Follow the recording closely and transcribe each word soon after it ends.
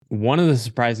one of the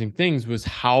surprising things was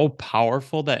how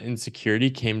powerful that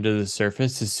insecurity came to the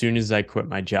surface as soon as I quit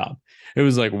my job. It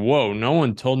was like, whoa, no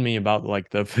one told me about like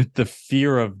the the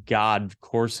fear of God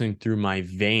coursing through my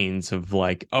veins of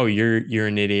like, oh, you're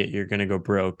an idiot, you're gonna go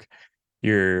broke,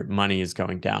 your money is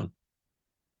going down.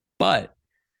 But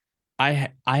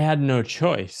I had no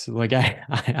choice. Like I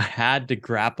had to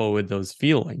grapple with those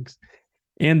feelings,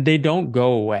 and they don't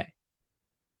go away,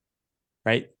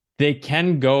 right? They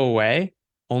can go away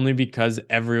only because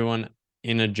everyone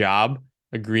in a job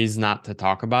agrees not to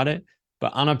talk about it.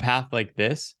 But on a path like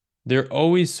this, they're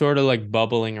always sort of like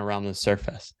bubbling around the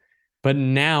surface. But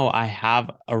now I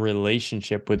have a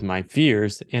relationship with my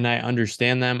fears and I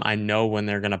understand them. I know when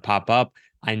they're going to pop up.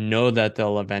 I know that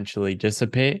they'll eventually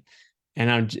dissipate.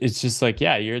 And it's just like,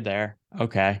 yeah, you're there.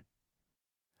 Okay.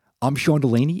 I'm Sean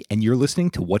Delaney, and you're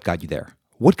listening to What Got You There.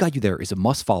 What Got You There is a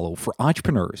must follow for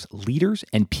entrepreneurs, leaders,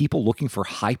 and people looking for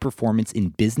high performance in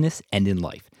business and in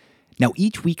life. Now,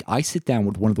 each week, I sit down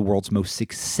with one of the world's most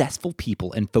successful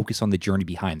people and focus on the journey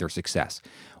behind their success.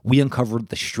 We uncover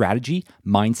the strategy,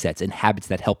 mindsets, and habits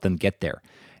that help them get there.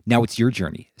 Now it's your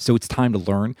journey, so it's time to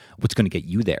learn what's going to get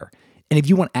you there. And if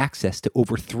you want access to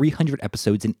over 300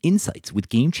 episodes and insights with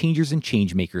game changers and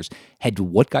change makers, head to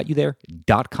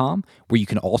whatgotyouthere.com, where you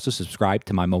can also subscribe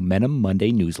to my Momentum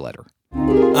Monday newsletter.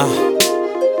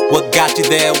 What got you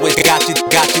there? What got you?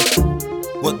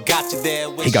 What got you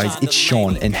there? Hey guys, it's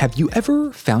Sean, and have you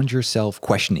ever found yourself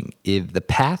questioning if the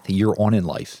path you're on in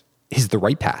life is the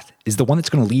right path, is the one that's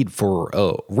going to lead for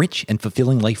a rich and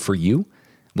fulfilling life for you?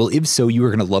 Well, if so, you are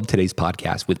going to love today's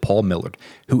podcast with Paul Millerd,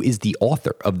 who is the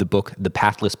author of the book, The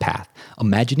Pathless Path,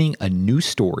 Imagining a New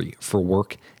Story for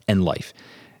Work and Life.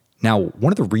 Now,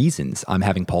 one of the reasons I'm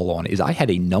having Paul on is I had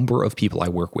a number of people I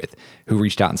work with who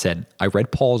reached out and said, I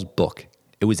read Paul's book.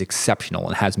 It was exceptional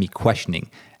and has me questioning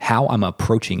how I'm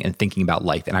approaching and thinking about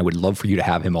life, and I would love for you to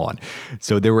have him on.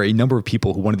 So there were a number of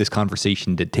people who wanted this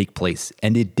conversation to take place,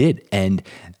 and it did. And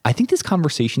I think this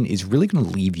conversation is really going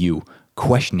to leave you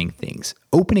questioning things,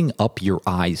 opening up your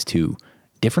eyes to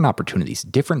different opportunities,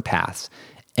 different paths,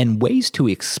 and ways to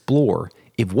explore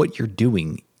if what you're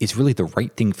doing is really the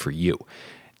right thing for you.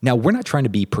 Now, we're not trying to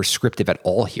be prescriptive at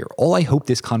all here. All I hope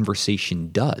this conversation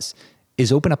does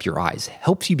is open up your eyes,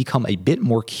 helps you become a bit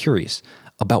more curious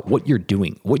about what you're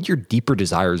doing, what your deeper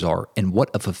desires are, and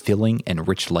what a fulfilling and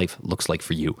rich life looks like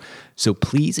for you. So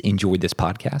please enjoy this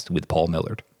podcast with Paul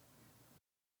Millerd.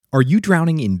 Are you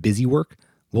drowning in busy work?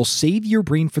 Well, save your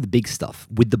brain for the big stuff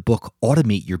with the book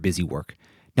Automate Your Busy Work.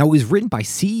 Now, it was written by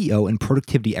CEO and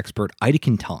productivity expert Ida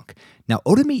Kintonk. Now,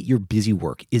 Automate Your Busy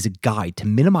Work is a guide to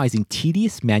minimizing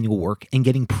tedious manual work and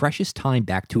getting precious time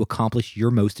back to accomplish your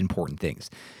most important things.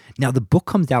 Now, the book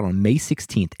comes out on May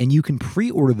 16th, and you can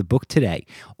pre-order the book today.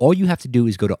 All you have to do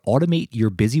is go to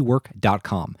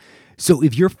automateyourbusywork.com. So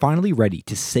if you're finally ready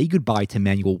to say goodbye to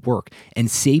manual work and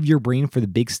save your brain for the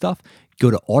big stuff, go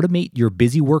to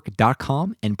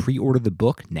automateyourbusywork.com and pre-order the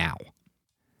book now.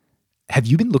 Have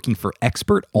you been looking for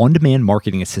expert on-demand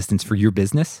marketing assistance for your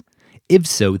business? If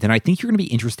so, then I think you're going to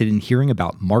be interested in hearing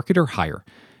about Marketer Hire.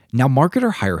 Now,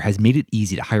 Marketer Hire has made it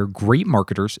easy to hire great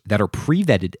marketers that are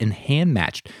pre-vetted and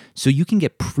hand-matched so you can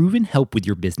get proven help with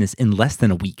your business in less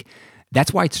than a week.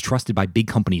 That's why it's trusted by big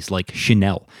companies like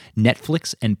Chanel,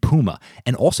 Netflix, and Puma,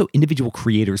 and also individual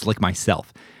creators like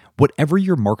myself. Whatever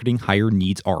your marketing hire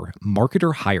needs are,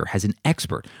 Marketer Hire has an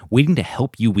expert waiting to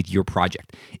help you with your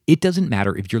project. It doesn't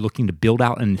matter if you're looking to build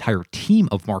out an entire team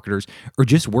of marketers or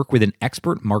just work with an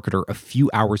expert marketer a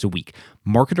few hours a week.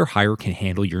 Marketer Hire can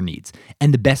handle your needs.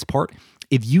 And the best part,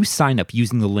 if you sign up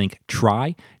using the link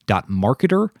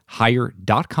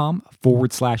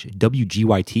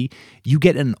try.marketerhire.com/WGYT, you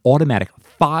get an automatic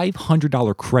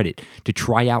 $500 credit to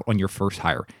try out on your first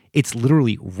hire. It's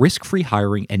literally risk-free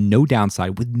hiring and no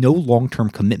downside with no long-term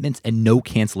commitments and no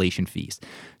cancellation fees.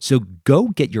 So go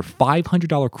get your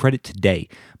 $500 credit today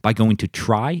by going to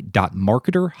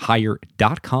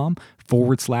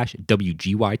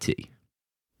try.marketerhire.com/WGYT.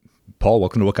 Paul,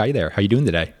 welcome to What Got You There. How you doing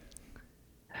today?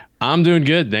 I'm doing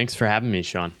good. Thanks for having me,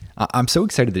 Sean. I'm so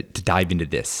excited to dive into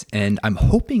this, and I'm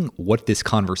hoping what this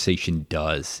conversation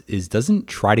does is doesn't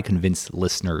try to convince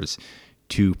listeners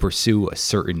to pursue a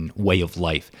certain way of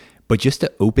life, but just to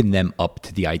open them up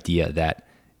to the idea that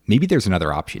maybe there's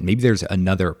another option, maybe there's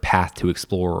another path to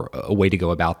explore, a way to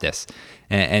go about this.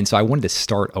 And so I wanted to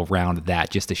start around that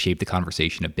just to shape the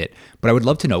conversation a bit. But I would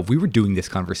love to know, if we were doing this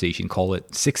conversation, call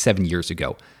it 6-7 years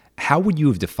ago, how would you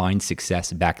have defined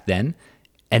success back then?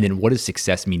 And then what does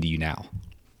success mean to you now?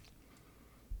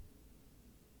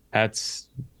 That's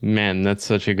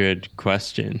such a good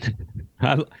question.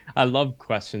 I love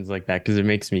questions like that because it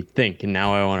makes me think, and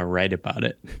now I want to write about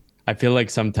it. I feel like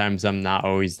sometimes I'm not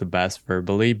always the best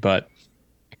verbally, but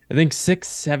I think 6,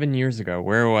 7 years ago,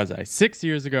 where was I? 6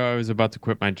 years ago, I was about to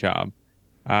quit my job.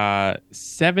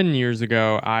 7 years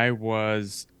ago,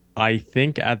 I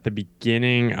think, at the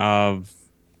beginning of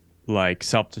like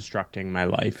self-destructing my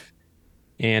life.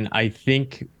 And I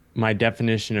think my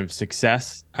definition of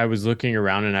success, I was looking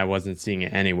around and I wasn't seeing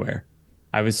it anywhere.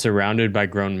 I was surrounded by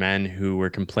grown men who were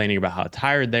complaining about how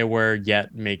tired they were,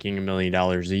 yet making $1 million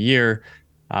a year.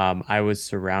 I was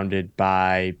surrounded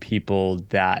by people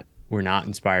that were not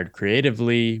inspired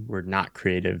creatively, were not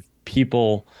creative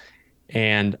people.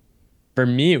 And for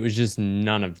me, it was just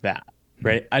none of that,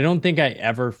 right? I don't think I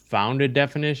ever found a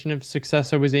definition of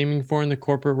success I was aiming for in the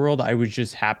corporate world. I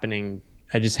just happened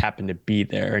to be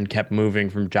there and kept moving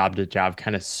from job to job,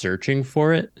 kind of searching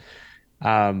for it.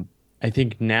 Um, I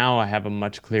think now I have a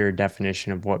much clearer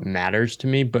definition of what matters to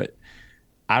me, but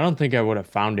I don't think I would have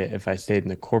found it if I stayed in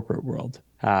the corporate world.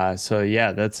 So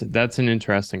yeah, that's an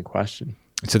interesting question.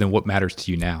 So then what matters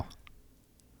to you now?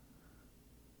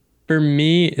 For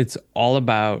me, it's all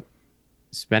about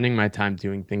spending my time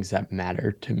doing things that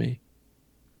matter to me.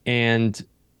 And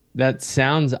that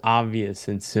sounds obvious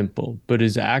and simple, but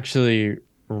is actually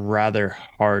rather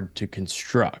hard to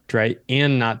construct, right?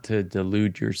 And not to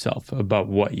delude yourself about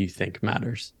what you think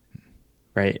matters,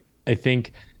 right? I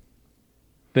think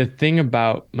the thing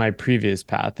about my previous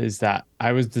path is that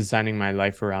I was designing my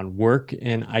life around work,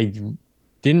 and I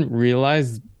didn't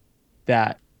realize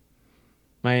that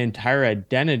my entire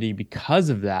identity, because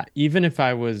of that, even if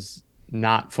I was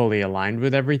not fully aligned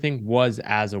with everything, was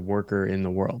as a worker in the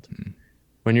world.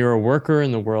 When you're a worker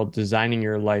in the world designing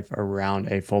your life around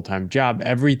a full-time job,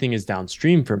 everything is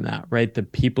downstream from that, right? The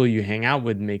people you hang out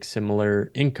with make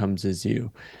similar incomes as you.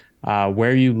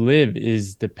 Where you live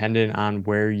is dependent on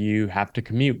where you have to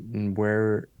commute and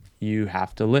where you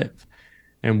have to live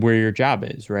and where your job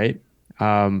is, right?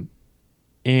 Um,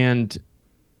 and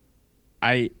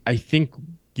I think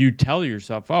you tell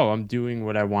yourself, "Oh, I'm doing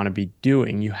what I want to be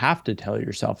doing." You have to tell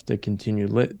yourself to continue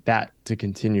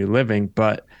living,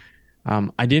 but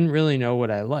I didn't really know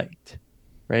what I liked,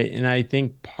 right? And I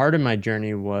think part of my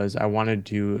journey was I wanted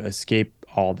to escape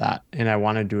all that and I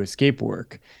wanted to escape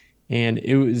work. And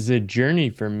it was a journey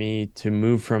for me to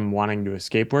move from wanting to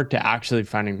escape work to actually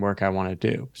finding work I want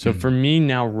to do. So for me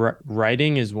now,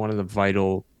 writing is one of the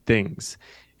vital things.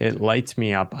 It lights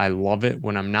me up. I love it.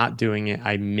 When I'm not doing it,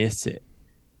 I miss it.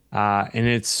 And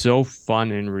it's so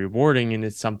fun and rewarding, and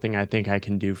it's something I think I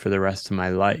can do for the rest of my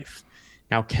life.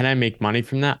 Now, can I make money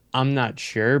from that? I'm not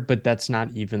sure, but that's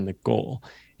not even the goal.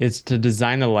 It's to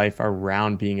design a life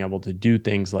around being able to do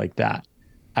things like that.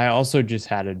 I also just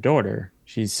had a daughter.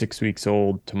 She's 6 weeks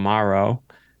old tomorrow.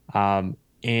 Um,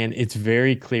 and it's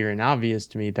very clear and obvious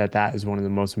to me that that is one of the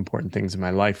most important things in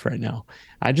my life right now.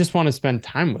 I just want to spend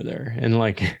time with her. And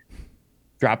like,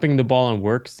 dropping the ball on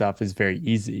work stuff is very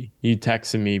easy. You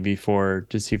texted me before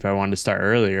to see if I wanted to start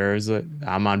earlier. I was like,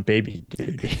 I'm on baby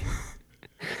duty.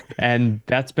 And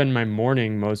that's been my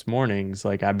morning most mornings.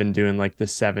 Like I've been doing like the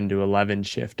 7 to 11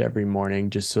 shift every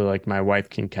morning just so like my wife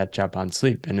can catch up on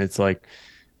sleep. And it's like,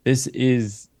 this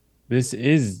is this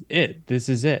is it. This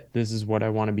is it. This is what I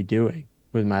want to be doing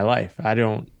with my life. I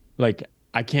don't like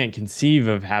I can't conceive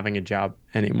of having a job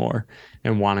anymore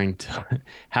and wanting to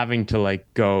having to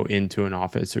like go into an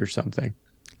office or something.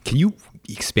 Can you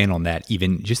expand on that?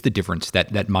 Even just the difference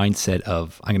that mindset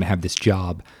of I'm going to have this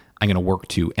job, I'm going to work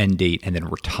to end date and then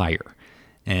retire,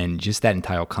 and just that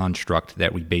entire construct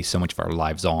that we base so much of our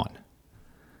lives on.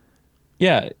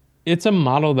 Yeah, it's a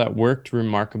model that worked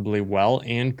remarkably well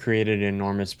and created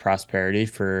enormous prosperity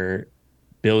for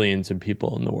billions of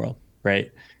people in the world,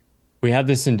 right? We had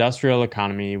this industrial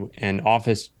economy and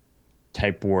office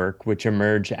type work, which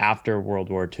emerged after World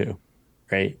War II,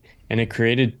 right? And it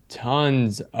created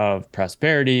tons of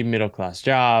prosperity, middle class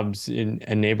jobs, and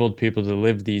enabled people to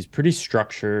live these pretty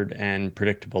structured and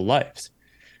predictable lives.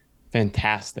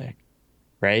 Fantastic,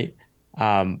 right?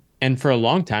 And for a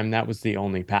long time, that was the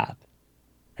only path,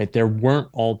 right? There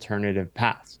weren't alternative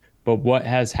paths. But what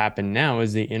has happened now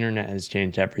is the internet has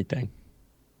changed everything.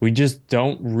 We just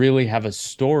don't really have a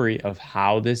story of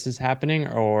how this is happening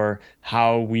or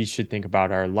how we should think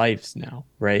about our lives now,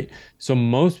 right? So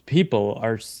most people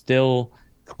are still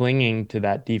clinging to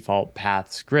that default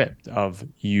path script of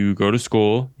you go to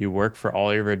school, you work for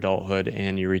all your adulthood,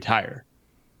 and you retire,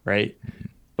 right?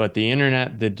 But the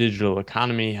internet, the digital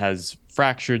economy has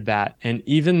fractured that. And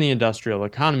even the industrial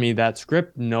economy, that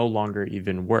script no longer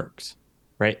even works,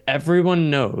 right?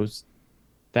 Everyone knows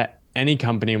that any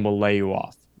company will lay you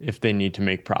off if they need to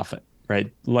make profit,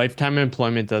 right? Lifetime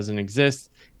employment doesn't exist.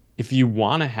 if you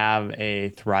want to have a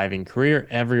thriving career,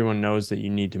 everyone knows that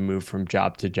you need to move from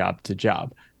job to job to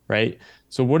job, right?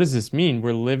 So what does this mean?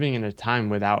 We're living in a time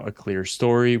without a clear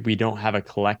story. We don't have a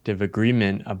collective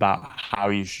agreement about how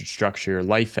you should structure your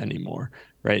life anymore,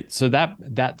 right? So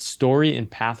that story and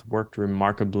path worked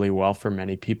remarkably well for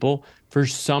many people. For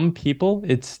some people,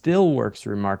 it still works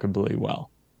remarkably well,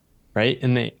 right?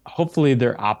 And they hopefully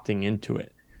they're opting into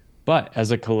it. But as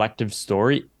a collective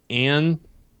story and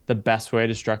the best way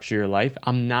to structure your life,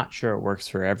 I'm not sure it works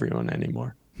for everyone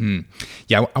anymore.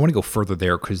 Yeah, I want to go further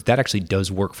there because that actually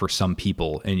does work for some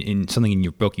people. And in something in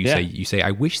your book, Yeah. you say,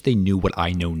 I wish they knew what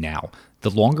I know now. The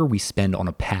longer we spend on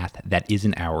a path that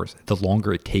isn't ours, the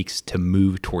longer it takes to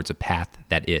move towards a path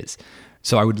that is.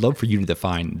 So I would love for you to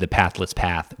define the pathless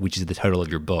path, which is the title of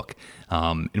your book,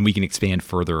 and we can expand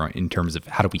further in terms of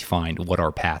how do we find what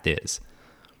our path is.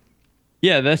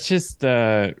 Yeah, that's just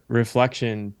a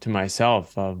reflection to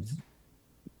myself of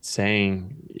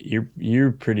saying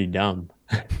you're pretty dumb,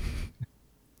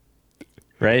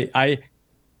 right?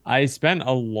 I spent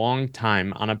a long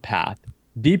time on a path.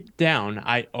 Deep down,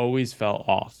 I always felt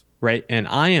off, right? And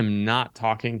I am not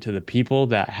talking to the people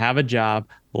that have a job,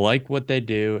 like what they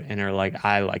do, and are like,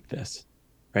 I like this,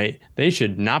 right? They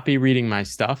should not be reading my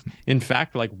stuff. In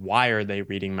fact, like, why are they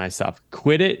reading my stuff?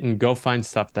 Quit it and go find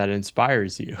stuff that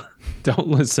inspires you. Don't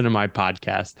listen to my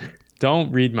podcast.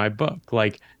 Don't read my book.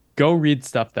 Like, go read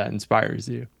stuff that inspires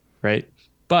you, right?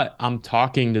 But I'm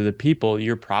talking to the people,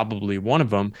 you're probably one of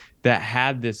them, that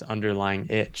had this underlying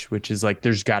itch, which is like,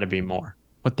 there's got to be more.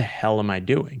 What the hell am I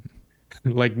doing?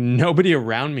 Like, nobody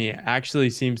around me actually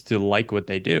seems to like what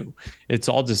they do. It's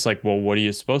all just like, well, what are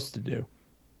you supposed to do?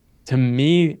 To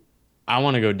me, I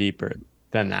want to go deeper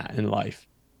than that in life,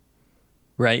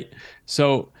 right?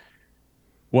 So,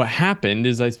 what happened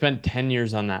is I spent 10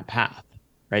 years on that path,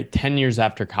 right? 10 years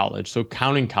after college. So,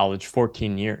 counting college,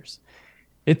 14 years.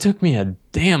 It took me a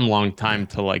damn long Yeah. time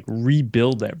to like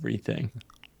rebuild everything.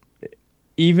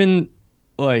 Even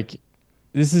like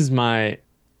this is my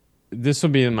this will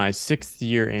be my 6th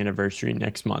year anniversary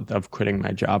next month of quitting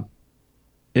my job.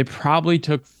 It probably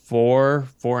took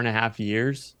 4.5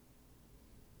 years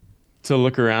to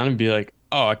look around and be like,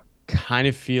 oh, I kind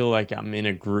of feel like I'm in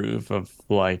a groove of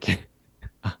like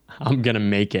I'm gonna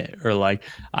make it, or like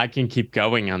I can keep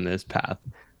going on this path.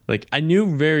 Like I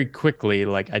knew very quickly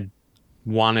like I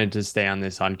wanted to stay on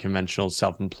this unconventional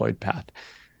self-employed path.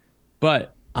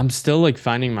 But I'm still like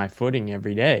finding my footing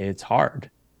every day. It's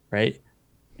hard, right?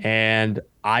 And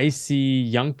I see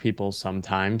young people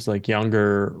sometimes, like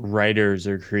younger writers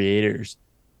or creators,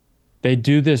 they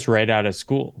do this right out of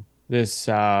school. This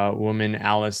woman,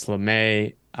 Alice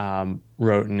LeMay,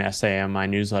 wrote an essay on my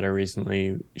newsletter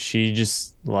recently. She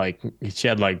just like, she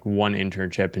had like one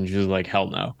internship and she was like, hell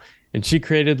no. And she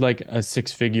created like a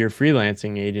 6-figure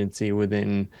freelancing agency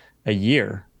within a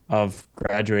year of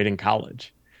graduating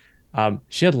college.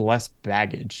 She had less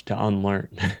baggage to unlearn.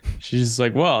 She's just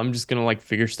like, well, I'm just gonna like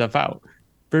figure stuff out.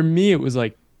 For me, it was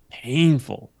like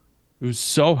painful. It was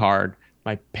so hard.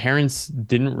 My parents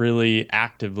didn't really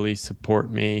actively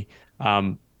support me.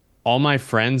 Um, all my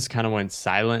friends kind of went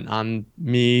silent on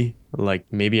me. Like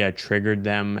maybe I triggered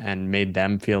them and made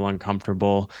them feel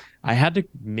uncomfortable. I had to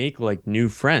make like new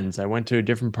friends. I went to a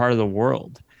different part of the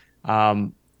world.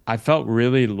 I felt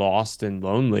really lost and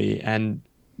lonely. And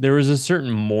there was a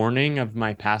certain mourning of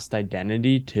my past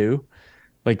identity too,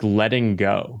 like letting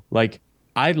go. Like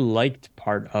I liked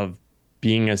part of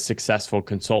being a successful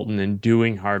consultant and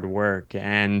doing hard work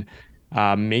and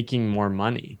making more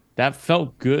money. That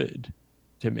felt good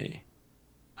to me.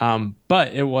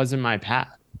 But it wasn't my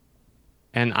path.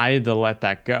 And I had to let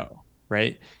that go.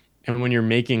 Right. And when you're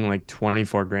making like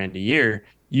 24 grand a year,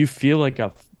 you feel like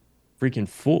a freaking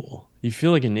fool. You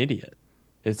feel like an idiot.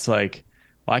 It's like,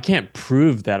 well, I can't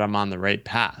prove that I'm on the right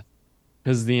path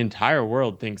because the entire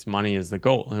world thinks money is the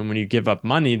goal. And when you give up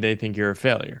money, they think you're a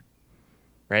failure,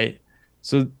 right?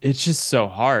 So it's just so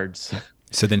hard.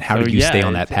 So then how So, did you yeah, stay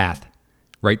on that path?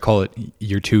 Right? Call it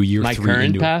year 2, year my 3 current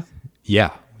into it. path,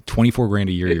 Yeah. 24 grand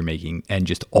a year it, you're making and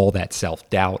just all that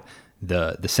self-doubt,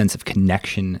 the sense of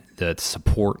connection, the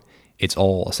support, it's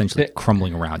all essentially it,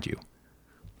 crumbling around you.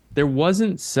 there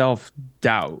wasn't self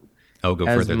doubt Oh, go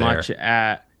as further much there.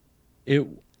 at it.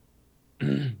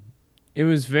 It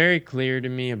was very clear to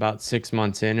me about 6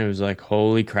 months in. It was like,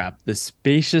 holy crap, the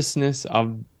spaciousness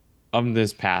of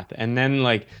this path, and then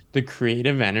like the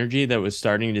creative energy that was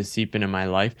starting to seep into my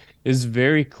life is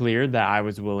very clear that I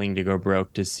was willing to go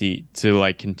broke to see to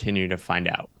like continue to find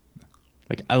out.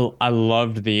 Like I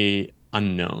loved the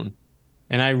unknown,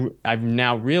 and I've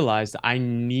now realized I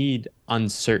need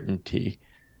uncertainty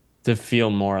to feel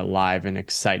more alive and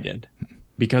excited.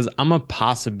 because I'm a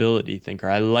possibility thinker.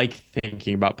 I like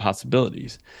thinking about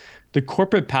possibilities. The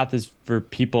corporate path is for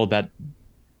people that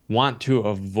want to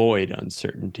avoid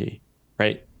uncertainty,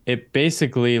 right? It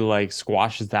basically like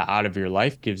squashes that out of your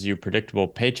life, gives you a predictable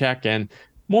paycheck, and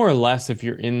more or less, if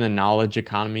you're in the knowledge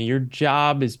economy, your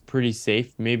job is pretty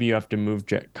safe. Maybe you have to move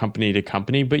company to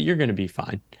company, but you're going to be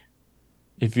fine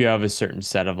if you have a certain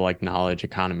set of like knowledge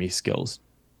economy skills.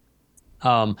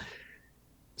 Um,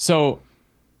 so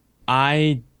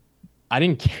I I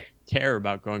didn't care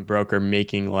about going broke or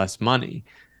making less money.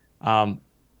 Um,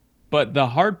 But the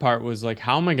hard part was like,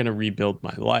 how am I going to rebuild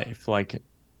my life? Like,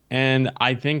 and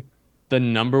I think the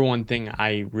number one thing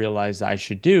I realized I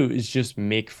should do is just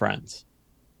make friends.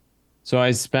 So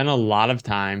I spent a lot of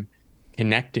time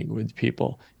connecting with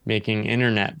people, making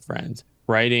internet friends,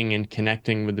 writing and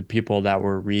connecting with the people that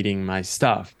were reading my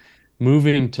stuff,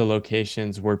 moving to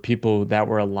locations where people that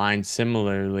were aligned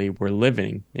similarly were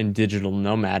living in digital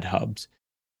nomad hubs.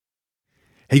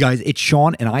 Hey guys, it's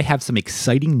Sean, and I have some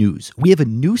exciting news. We have a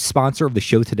new sponsor of the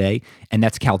show today, and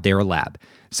that's Caldera Lab.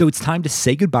 So it's time to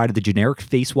say goodbye to the generic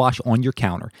face wash on your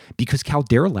counter because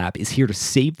Caldera Lab is here to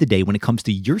save the day when it comes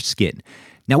to your skin.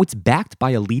 Now, it's backed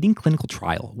by a leading clinical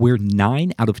trial where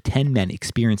 9 out of 10 men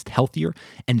experienced healthier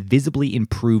and visibly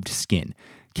improved skin.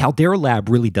 Caldera Lab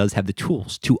really does have the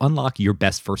tools to unlock your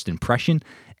best first impression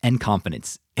and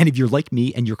confidence. And if you're like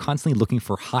me and you're constantly looking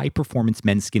for high performance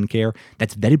men's skincare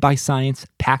that's vetted by science,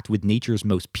 packed with nature's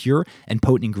most pure and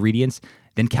potent ingredients,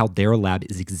 then Caldera Lab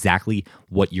is exactly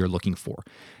what you're looking for.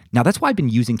 Now, that's why I've been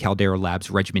using Caldera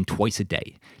Lab's regimen twice a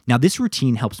day. Now, this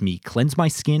routine helps me cleanse my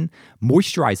skin,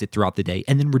 moisturize it throughout the day,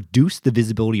 and then reduce the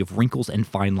visibility of wrinkles and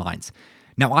fine lines.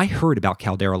 Now, I heard about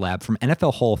Caldera Lab from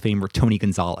NFL Hall of Famer Tony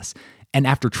Gonzalez. And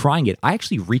after trying it, I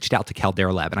actually reached out to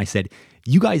Caldera Lab and I said,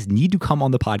 you guys need to come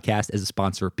on the podcast as a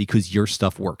sponsor because your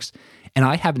stuff works. And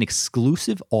I have an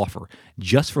exclusive offer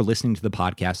just for listening to the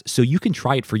podcast so you can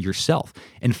try it for yourself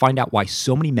and find out why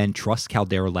so many men trust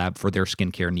Caldera Lab for their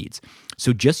skincare needs.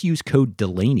 So just use code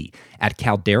Delaney at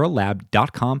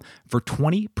calderalab.com for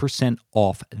 20%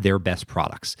 off their best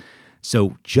products.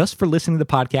 So just for listening to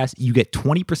the podcast, you get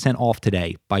 20% off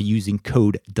today by using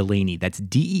code Delaney. That's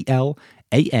DELANEY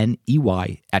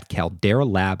at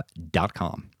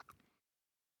calderalab.com.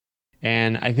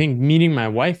 And I think meeting my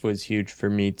wife was huge for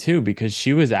me too, because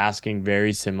she was asking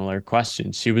very similar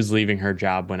questions. She was leaving her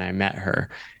job when I met her.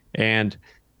 And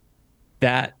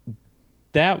that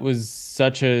that was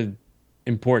such a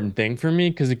important thing for me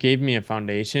because it gave me a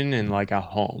foundation and like a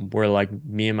home where like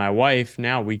me and my wife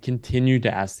now we continue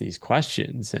to ask these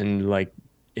questions and like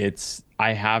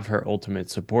I have her ultimate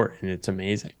support and it's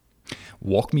amazing.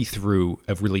 Walk me through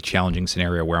a really challenging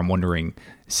scenario where I'm wondering,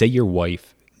 say your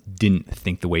wife didn't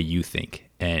think the way you think,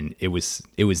 and it was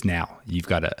now you've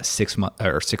got a 6 month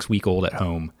or 6 week old at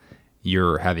home,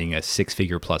 you're having a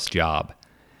 6-figure plus job.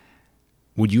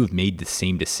 Would you have made the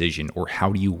same decision, or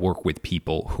how do you work with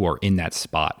people who are in that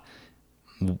spot?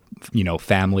 You know,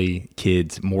 family,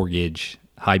 kids, mortgage,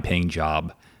 high paying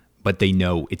job, but they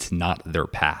know it's not their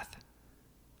path.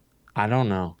 I don't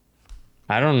know.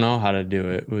 I don't know how to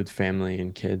do it with family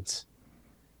and kids.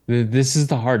 This is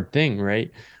the hard thing,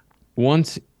 right?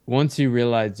 Once you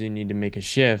realize you need to make a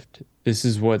shift, this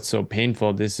is what's so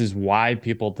painful. This is why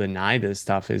people deny this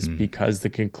stuff is because the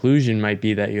conclusion might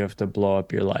be that you have to blow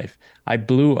up your life. I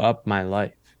blew up my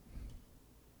life.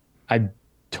 I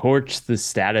torched the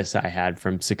status I had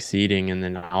from succeeding in the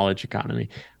knowledge economy.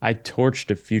 I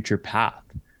torched a future path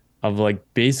of like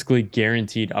basically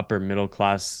guaranteed upper middle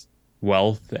class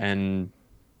wealth and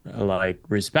like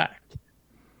respect.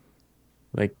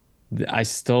 Like I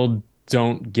still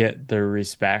don't get the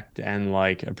respect and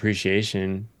like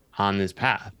appreciation on this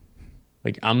path.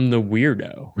 Like I'm the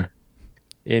weirdo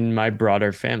in my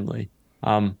broader family.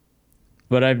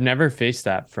 But I've never faced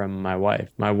that from my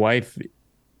wife. My wife,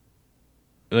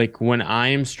 like when I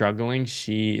am struggling,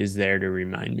 she is there to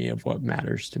remind me of what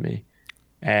matters to me.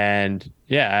 And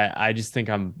yeah, I just think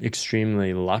I'm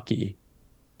extremely lucky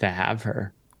to have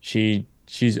her.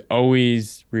 She's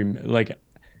always like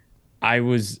I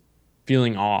was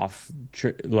feeling off,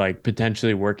 like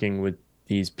potentially working with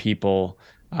these people.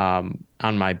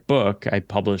 On my book, I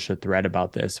published a thread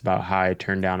about this, about how I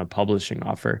turned down a publishing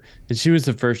offer, and she was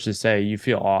the first to say, "You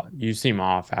feel off, you seem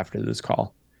off after this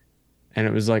call," and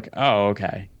it was like, "Oh,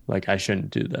 okay, like I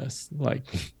shouldn't do this." Like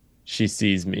she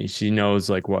sees me, she knows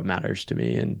like what matters to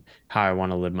me and how I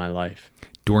want to live my life.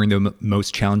 During the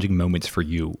most challenging moments for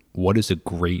you, what does a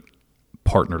great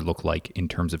partner look like in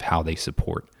terms of how they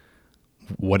support?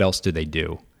 What else do they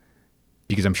do?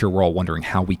 Because I'm sure we're all wondering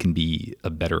how we can be a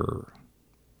better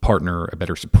partner, a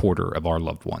better supporter of our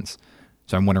loved ones.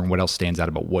 So I'm wondering what else stands out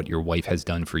about what your wife has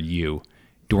done for you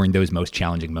during those most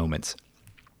challenging moments.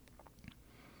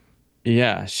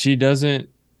 Yeah, she doesn't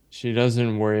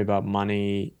worry about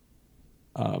money,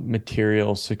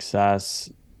 material success.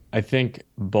 I think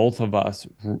both of us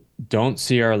don't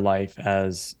see our life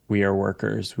as we are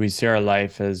workers. We see our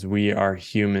life as we are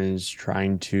humans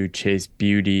trying to chase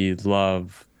beauty,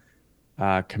 love,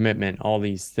 commitment, all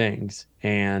these things.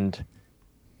 And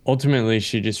ultimately,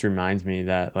 she just reminds me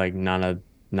that like none of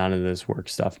this work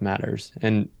stuff matters.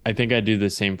 And I think I do the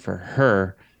same for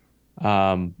her.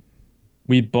 Um,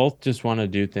 we both just want to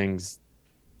do things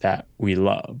that we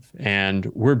love. And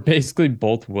we're basically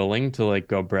both willing to like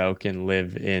go broke and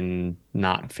live in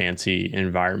not fancy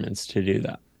environments to do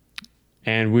that.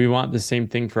 And we want the same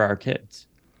thing for our kids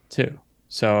too.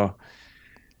 So,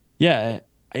 yeah,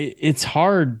 it's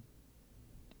hard.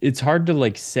 It's hard to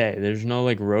like say. There's no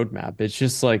like roadmap. It's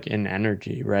just like an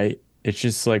energy, right? It's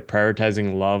just like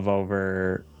prioritizing love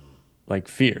over like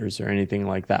fears or anything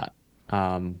like that.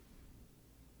 Um,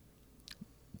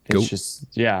 it's Go.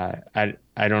 just, yeah,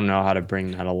 I don't know how to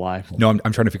bring that alive. No,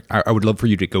 I'm trying to. I would love for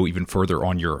you to go even further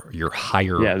on your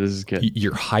higher Yeah, this is good.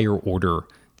 your higher order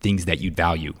things that you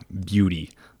value: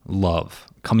 beauty, love,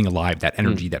 coming alive, that Mm,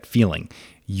 energy, that feeling.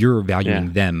 You're yeah.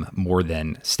 valuing them more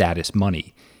than status,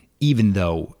 money, even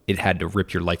though it had to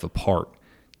rip your life apart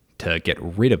to get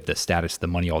rid of the status, the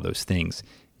money, all those things.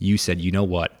 You said, you know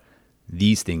what?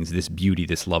 These things, this beauty,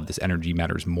 this love, this energy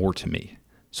matters more to me.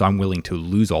 So I'm willing to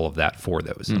lose all of that for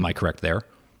those. Am Mm. I correct there?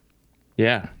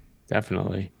 Yeah,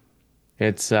 definitely.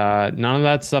 It's none of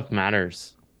that stuff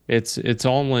matters. It's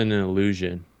all an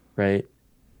illusion, right?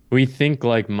 We think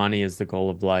like money is the goal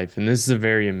of life, and this is a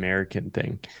very American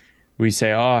thing. We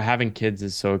say, "Oh, having kids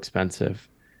is so expensive."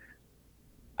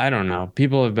 I don't know.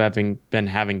 People have been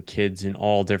having kids in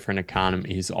all different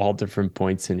economies, all different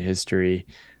points in history.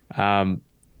 Um,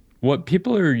 what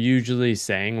people are usually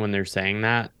saying when they're saying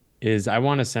that is, I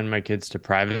want to send my kids to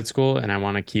private school and I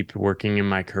want to keep working in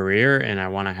my career and I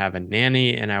want to have a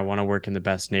nanny and I want to work in the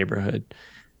best neighborhood.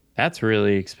 That's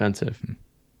really expensive,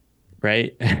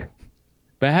 right?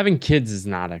 But having kids is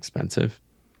not expensive,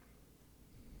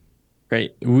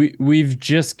 right? We've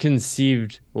just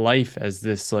conceived life as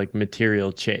this like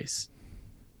material chase,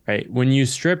 right? When you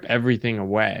strip everything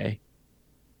away,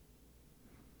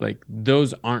 like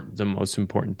those aren't the most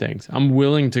important things. I'm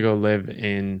willing to go live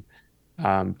in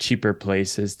cheaper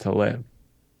places to live.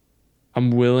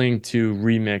 I'm willing to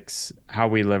remix how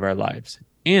we live our lives.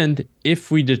 And if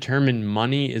we determine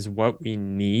money is what we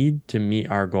need to meet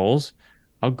our goals,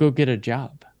 I'll go get a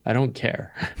job. I don't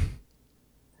care.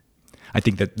 I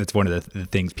think that that's one of the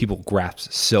things people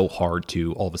grasp so hard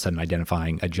to all of a sudden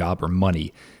identifying a job or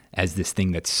money as this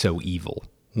thing that's so evil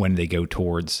when they go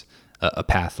towards a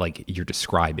path like you're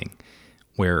describing,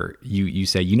 where you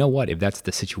say, you know what, if that's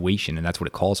the situation and that's what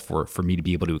it calls for me to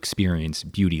be able to experience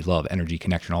beauty, love, energy,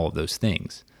 connection, all of those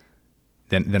things,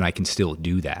 then I can still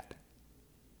do that.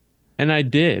 And I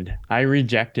did. I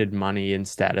rejected money and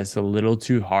status a little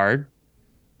too hard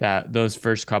that those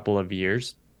first couple of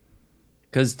years.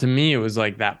 Because to me, it was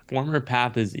like that former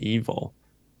path is evil,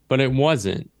 but it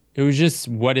wasn't. It was just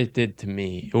what it did to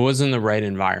me. It wasn't the right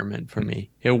environment for me.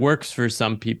 It works for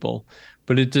some people,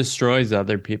 but it destroys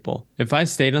other people. If I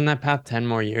stayed on that path 10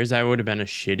 more years, I would have been a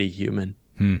shitty human.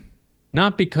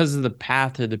 Not because of the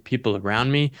path or the people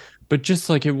around me, but just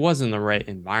like it wasn't the right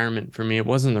environment for me. It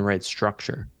wasn't the right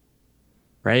structure.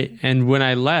 Right. And when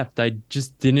I left, I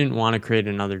just didn't want to create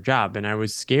another job. And I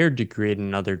was scared to create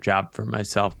another job for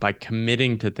myself by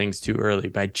committing to things too early,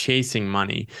 by chasing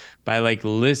money, by like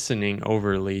listening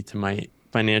overly to my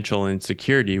financial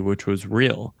insecurity, which was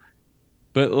real.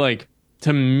 But like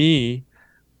to me,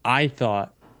 I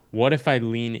thought, what if I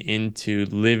lean into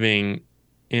living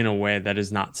in a way that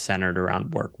is not centered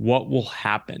around work? What will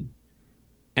happen?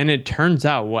 And it turns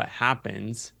out what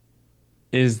happens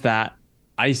is that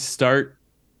I start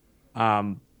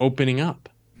opening up.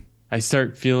 I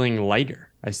start feeling lighter.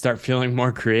 I start feeling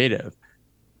more creative.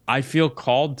 I feel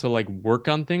called to like work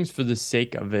on things for the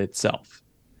sake of itself,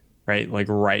 right? Like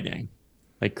writing,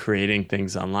 like creating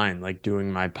things online, like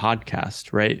doing my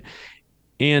podcast, right?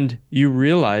 And you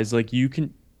realize like you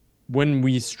can, when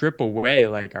we strip away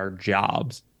like our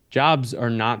jobs, jobs are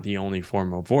not the only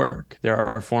form of work. There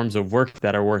are forms of work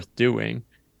that are worth doing,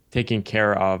 taking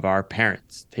care of our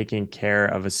parents, taking care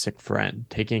of a sick friend,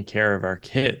 taking care of our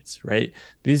kids, right?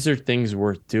 These are things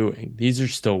worth doing. These are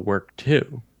still work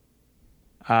too.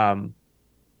 Um,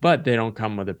 but they don't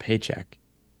come with a paycheck.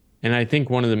 And I think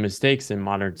one of the mistakes in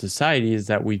modern society is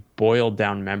that we've boiled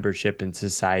down membership in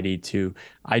society to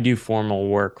I do formal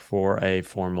work for a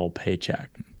formal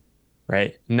paycheck,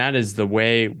 right? And that is the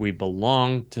way we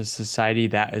belong to society.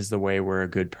 That is the way we're a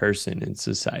good person in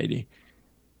society.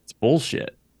 It's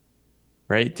bullshit,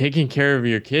 right? Taking care of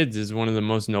your kids is one of the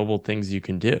most noble things you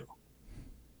can do.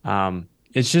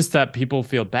 It's just that people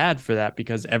feel bad for that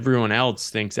because everyone else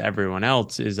thinks everyone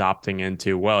else is opting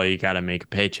into, well, you got to make a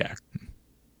paycheck.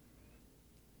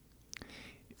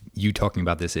 You talking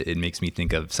about this, it makes me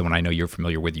think of someone I know you're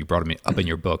familiar with. You brought him up in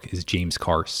your book, is James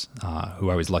Carse, who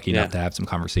I was lucky enough Yeah. to have some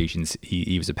conversations.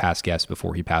 He was a past guest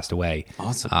before he passed away.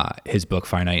 Awesome. His book,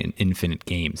 Finite and Infinite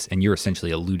Games. And you're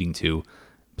essentially alluding to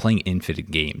playing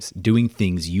infinite games, doing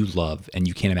things you love and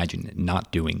you can't imagine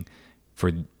not doing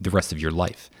for the rest of your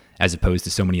life, as opposed to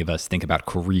so many of us think about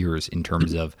careers in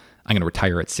terms of, I'm going to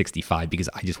retire at 65 because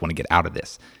I just want to get out of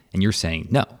this. And you're saying,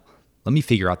 no, let me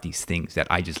figure out these things that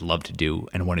I just love to do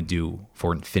and want to do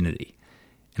for infinity.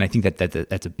 And I think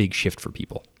that's a big shift for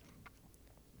people.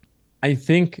 I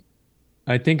think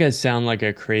I think I sound like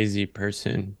a crazy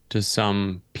person to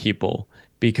some people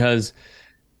because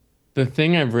the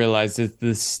thing I've realized is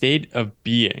the state of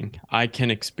being I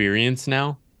can experience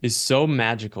now is so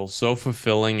magical, so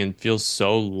fulfilling, and feels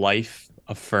so life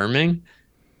affirming.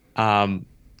 Um,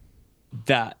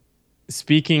 that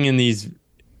speaking in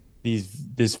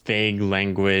this vague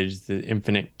language, the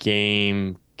infinite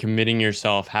game, committing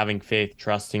yourself, having faith,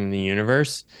 trusting the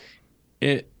universe,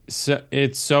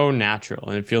 it's so natural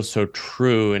and it feels so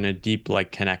true in a deep,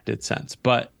 like connected sense.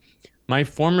 But my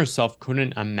former self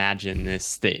couldn't imagine this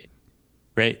state,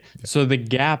 right? So the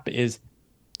gap is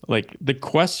like the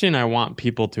question I want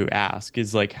people to ask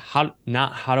is like how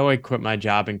not how do I quit my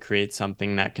job and create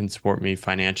something that can support me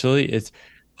financially? It's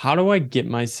how do I get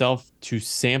myself to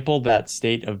sample that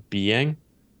state of being,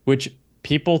 which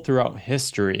people throughout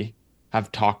history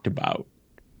have talked about,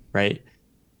 right?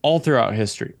 All throughout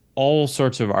history, all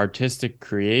sorts of artistic,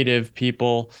 creative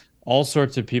people, all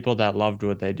sorts of people that loved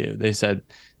what they do. They said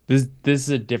this is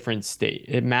a different state.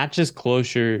 It matches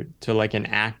closer to like an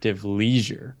active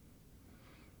leisure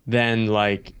than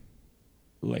like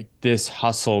this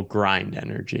hustle grind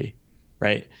energy,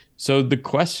 right? So the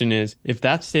question is, if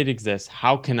that state exists,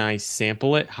 how can I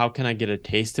sample it? How can I get a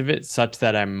taste of it such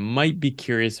that I might be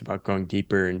curious about going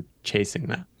deeper and chasing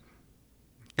that?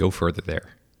 Go further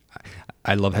there.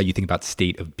 I love how you think about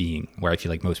state of being, where I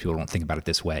feel like most people don't think about it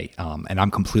this way. And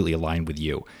I'm completely aligned with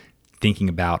you. Thinking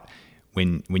about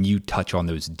when you touch on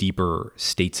those deeper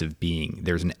states of being,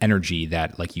 there's an energy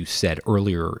that, like you said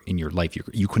earlier in your life,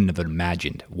 you couldn't have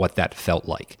imagined what that felt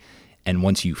like. And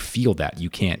once you feel that, you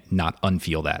can't not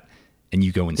unfeel that. And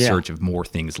you go in Yeah. search of more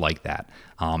things like that.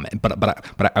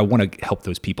 But I want to help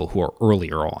those people who are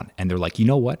earlier on, and they're like, you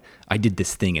know what? I did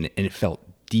this thing, and it felt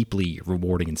deeply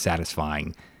rewarding and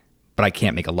satisfying, but I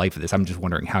can't make a life of this. I'm just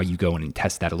wondering how you go in and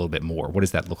test that a little bit more. What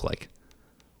does that look like?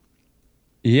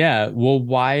 Yeah. Well,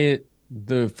 why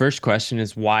the first question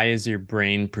is why is your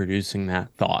brain producing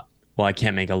that thought? Well, I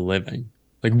can't make a living.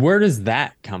 Like, where does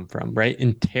that come from, right?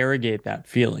 Interrogate that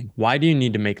feeling. Why do you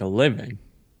need to make a living?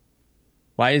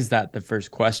 Why is that the first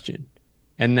question?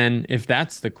 And then, if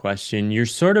that's the question, you're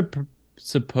sort of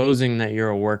supposing that you're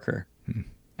a worker.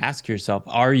 Ask yourself,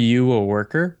 are you a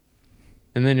worker?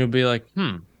 And then you'll be like,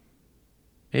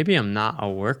 maybe I'm not a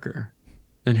worker.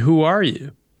 Then who are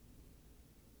you?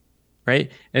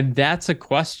 Right? And that's a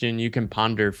question you can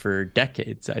ponder for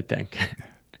decades, I think.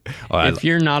 Oh, If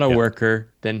you're not a yeah.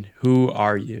 worker, then who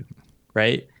are you?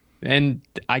 Right? And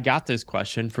I got this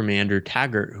question from Andrew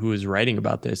Taggart, who was writing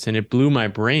about this, and it blew my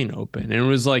brain open. And it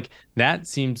was like, that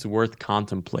seems worth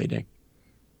contemplating.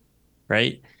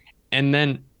 Right? And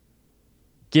then,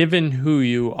 given who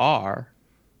you are,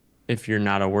 if you're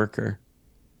not a worker,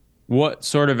 what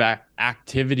sort of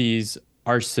activities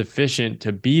are sufficient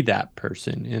to be that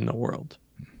person in the world?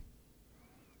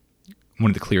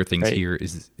 One of the clear things Right? here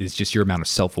is just your amount of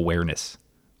self awareness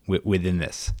within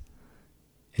this.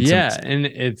 And some, Yeah, and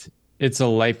it's a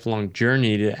lifelong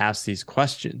journey to ask these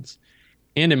questions.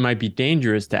 And it might be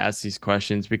dangerous to ask these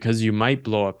questions because you might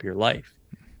blow up your life.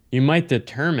 You might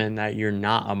determine that you're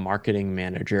not a marketing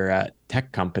manager at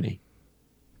tech company.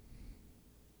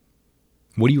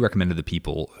 what do you recommend to the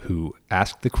people who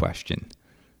ask the question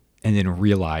and then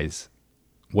realize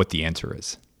what the answer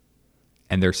is?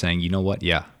 And they're saying, you know what?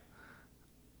 Yeah,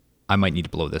 I might need to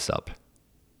blow this up.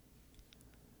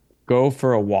 Go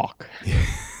for a walk.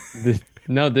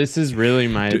 No, this is really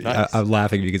my Dude, advice. I'm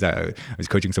laughing because I was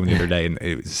coaching someone the other day and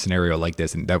it was a scenario like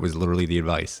this. And that was literally the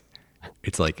advice.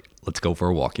 It's like, let's go for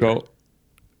a walk here.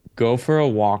 Go for a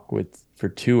walk with for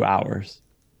 2 hours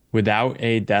without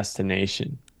a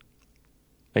destination.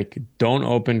 Like, don't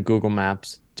open Google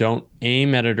Maps. Don't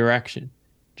aim at a direction.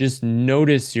 Just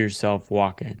notice yourself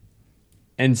walking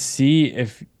and see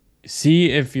if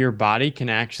your body can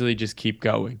actually just keep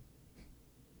going,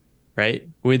 right?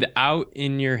 Without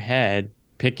in your head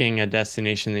picking a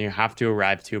destination that you have to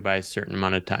arrive to by a certain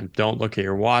amount of time. Don't look at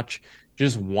your watch,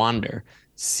 just wander.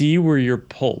 See where you're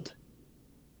pulled.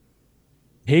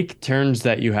 Take turns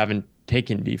that you haven't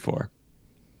taken before.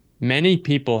 Many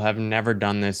people have never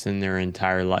done this in their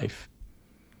entire life.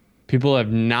 People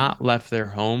have not left their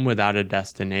home without a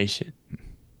destination.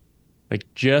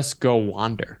 Like just go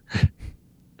wander,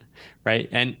 right?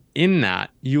 And in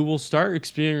that, you will start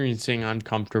experiencing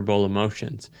uncomfortable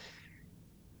emotions.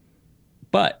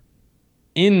 But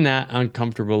in that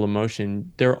uncomfortable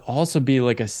emotion, there'll also be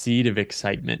like a seed of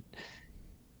excitement.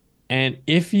 And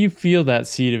if you feel that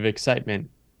seed of excitement,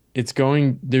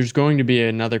 there's going to be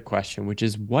another question, which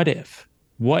is what if?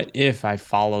 What if I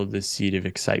follow this seed of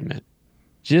excitement?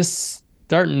 Just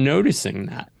start noticing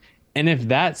that. And if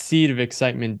that seed of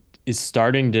excitement is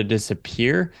starting to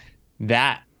disappear,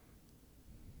 that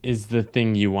is the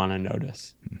thing you want to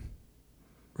notice.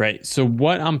 Right. So,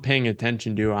 what I'm paying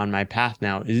attention to on my path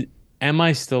now is, am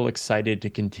I still excited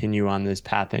to continue on this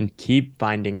path and keep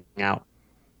finding out?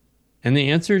 And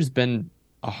the answer has been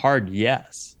a hard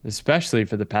yes, especially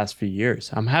for the past few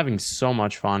years. I'm having so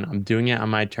much fun. I'm doing it on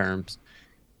my terms,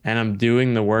 and I'm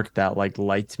doing the work that like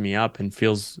lights me up and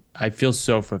I feel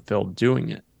so fulfilled doing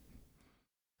it.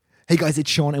 Hey guys,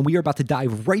 it's Sean, and we are about to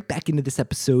dive right back into this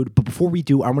episode. But before we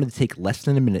do, I wanted to take less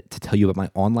than a minute to tell you about my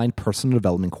online personal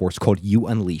development course called You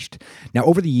Unleashed. Now,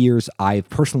 over the years, I've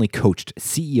personally coached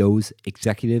CEOs,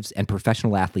 executives, and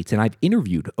professional athletes, and I've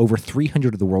interviewed over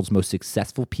 300 of the world's most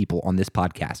successful people on this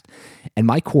podcast. And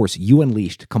my course, You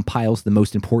Unleashed, compiles the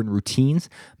most important routines,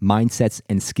 mindsets,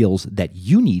 and skills that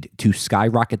you need to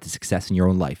skyrocket to success in your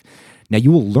own life. Now, you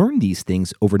will learn these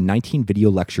things over 19 video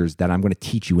lectures that I'm going to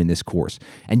teach you in this course.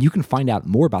 And you can find out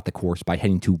more about the course by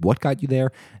heading to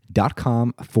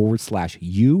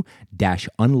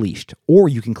whatgotyouthere.com/you-unleashed, or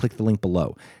you can click the link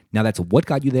below. Now, that's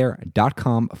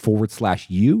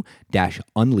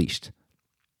whatgotyouthere.com/you-unleashed.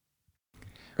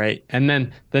 Right. And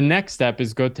then the next step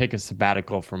is go take a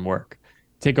sabbatical from work.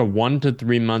 Take a 1 to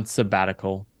 3 month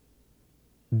sabbatical.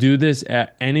 Do this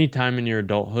at any time in your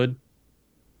adulthood.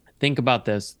 Think about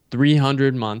this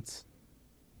 300 months,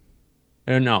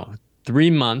 or no, 3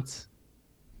 months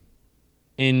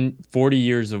in 40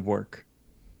 years of work.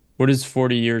 What is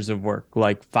 40 years of work?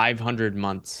 Like 500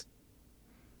 months,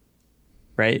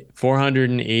 right?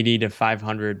 480 to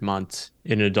 500 months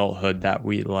in adulthood that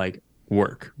we like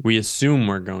work. We assume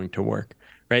we're going to work,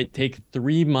 right? Take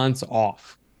 3 months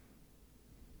off.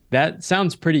 That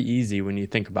sounds pretty easy when you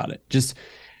think about it. Just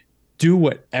do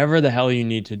whatever the hell you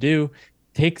need to do.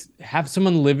 Have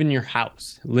someone live in your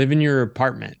house, live in your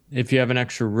apartment. If you have an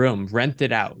extra room, rent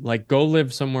it out. Like go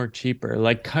live somewhere cheaper.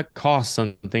 Like cut costs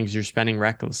on things you're spending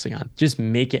recklessly on. Just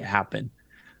make it happen.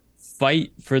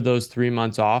 Fight for those 3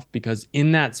 months off, because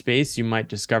in that space you might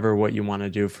discover what you want to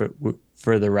do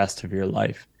for the rest of your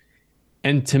life.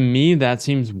 And to me, that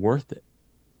seems worth it.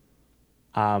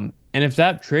 And if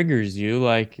that triggers you,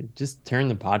 like just turn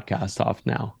the podcast off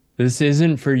now. This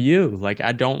isn't for you. Like,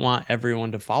 I don't want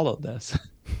everyone to follow this.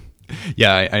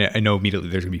 Yeah, I know immediately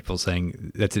there's going to be people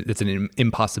saying that's an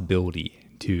impossibility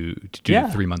to do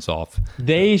 3 months off.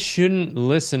 They shouldn't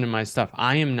listen to my stuff.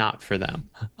 I am not for them.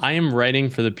 I am writing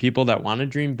for the people that want to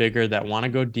dream bigger, that want to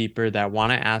go deeper, that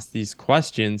want to ask these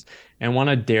questions, and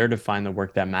want to dare to find the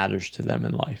work that matters to them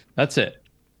in life. That's it.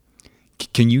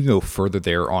 Can you go further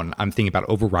there on, I'm thinking about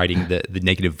overriding the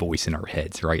negative voice in our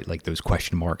heads, right? Like those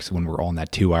question marks when we're on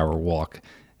that 2-hour walk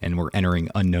and we're entering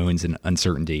unknowns and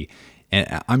uncertainty.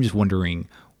 And I'm just wondering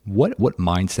what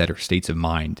mindset or states of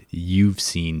mind you've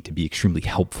seen to be extremely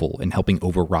helpful in helping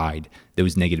override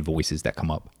those negative voices that come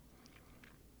up.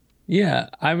 Yeah,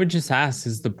 I would just ask,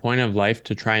 is the point of life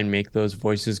to try and make those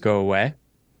voices go away?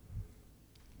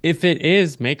 If it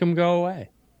is, make them go away.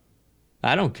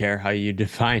 I don't care how you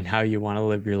define how you want to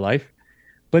live your life.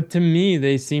 But to me,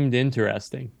 they seemed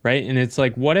interesting, right? And it's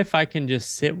like, what if I can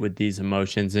just sit with these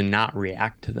emotions and not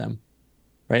react to them,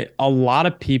 right? A lot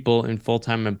of people in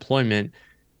full-time employment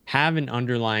have an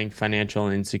underlying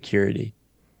financial insecurity,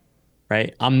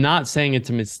 right? I'm not saying it's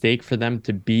a mistake for them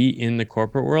to be in the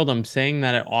corporate world. I'm saying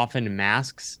that it often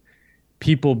masks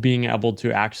people being able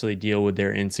to actually deal with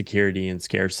their insecurity and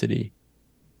scarcity,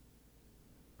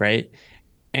 right?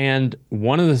 And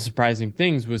one of the surprising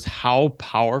things was how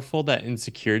powerful that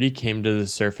insecurity came to the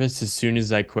surface as soon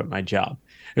as I quit my job.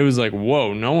 It was like,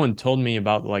 whoa, no one told me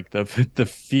about like the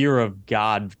fear of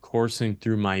God coursing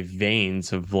through my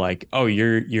veins of like, oh,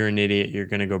 you're an idiot, you're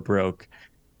gonna go broke,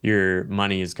 your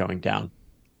money is going down.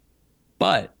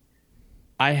 But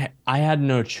I had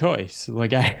no choice.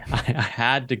 Like I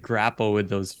had to grapple with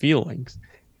those feelings,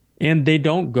 and they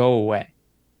don't go away,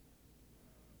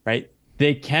 right?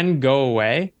 They can go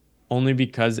away only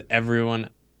because everyone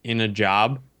in a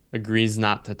job agrees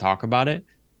not to talk about it.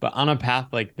 But on a path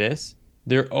like this,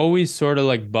 they're always sort of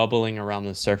like bubbling around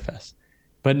the surface.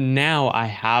 But now I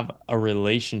have a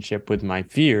relationship with my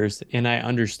fears and I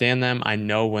understand them. I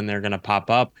know when they're going to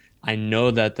pop up. I know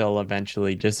that they'll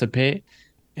eventually dissipate.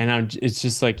 And it's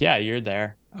just like, yeah, you're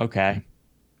there. Okay.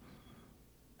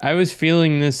 I was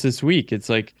feeling this week. It's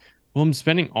like, well, I'm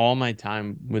spending all my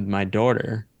time with my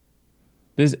daughter.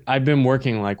 I've been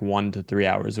working like 1 to 3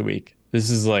 hours a week. This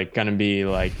is like gonna be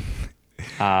like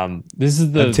this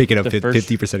is I'm taking up the first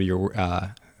 50% of your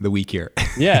the week here.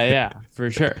 yeah,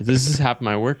 for sure. This is half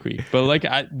my work week. But like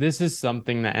this is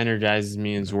something that energizes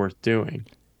me and is worth doing.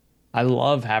 I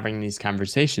love having these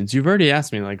conversations. You've already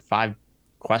asked me like 5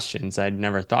 questions I'd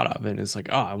never thought of, and it's like,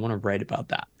 oh, I want to write about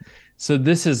that. So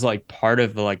this is like part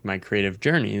of like my creative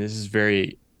journey. This is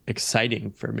very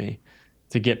exciting for me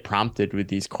to get prompted with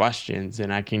these questions,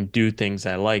 and I can do things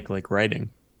I like writing.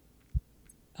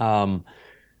 Um,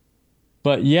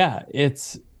 but yeah,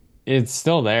 it's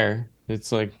still there.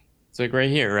 It's like right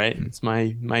here, right? It's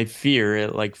my fear.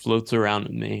 It like floats around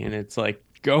in me, and it's like,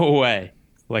 go away.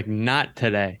 Like not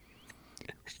today.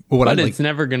 Well, what I But like, it's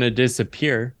never going to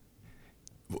disappear.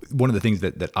 one of the things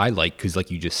that I like, because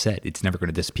like you just said, it's never going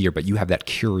to disappear, but you have that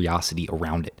curiosity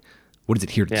around it. What is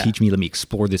it here to Yeah. teach me? Let me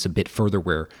explore this a bit further.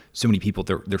 Where so many people,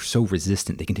 they're so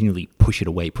resistant, they continually push it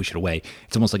away, push it away.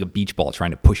 It's almost like a beach ball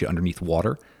trying to push it underneath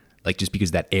water. Like just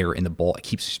because that air in the ball, it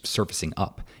keeps surfacing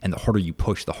up, and the harder you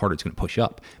push, the harder it's going to push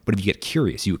up. But if you get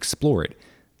curious, you explore it.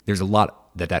 There's a lot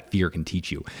that fear can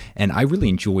teach you. And I really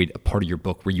enjoyed a part of your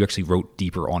book where you actually wrote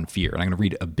deeper on fear. And I'm going to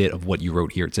read a bit of what you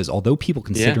wrote here. It says, although people Yeah,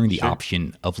 considering the sure.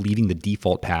 option of leaving the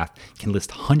default path can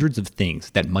list hundreds of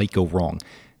things that might go wrong,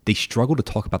 they struggle to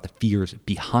talk about the fears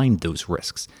behind those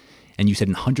risks. And you said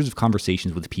in hundreds of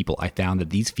conversations with people, I found that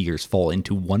these fears fall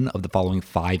into one of the following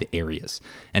 5 areas.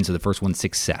 And so the first one's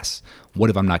success. What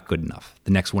if I'm not good enough?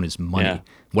 The next one is money. Yeah.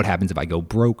 What happens if I go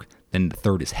broke? Then the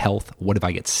third is health. What if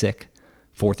I get sick?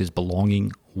 Fourth is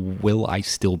belonging. Will I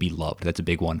still be loved? That's a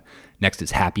big one. Next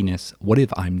is happiness. What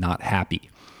if I'm not happy?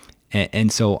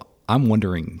 And so I'm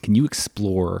wondering, can you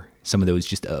explore some of those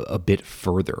just a bit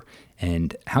further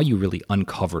and how you really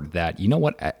uncovered that, you know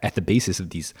what, at the basis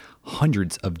of these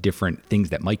hundreds of different things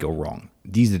that might go wrong,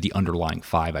 these are the underlying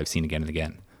 5 I've seen again and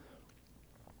again.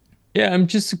 Yeah, I'm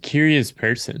just a curious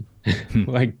person.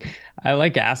 Like I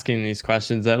like asking these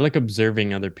questions. I like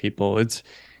observing other people. It's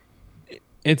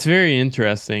very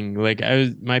interesting. Like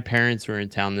my parents were in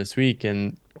town this week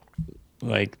and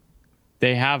like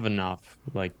they have enough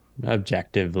like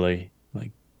objectively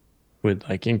like with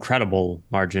like incredible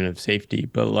margin of safety,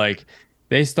 but like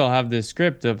they still have this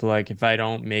script of like if I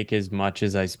don't make as much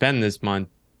as I spend this month,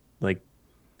 like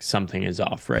something is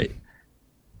off, right?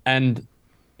 And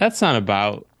that's not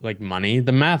about like money.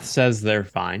 The math says they're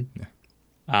fine.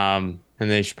 And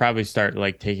they should probably start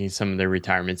like taking some of their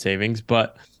retirement savings,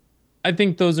 but I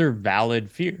think those are valid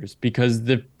fears because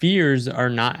the fears are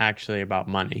not actually about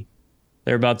money.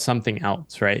 They're about something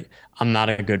else, right? I'm not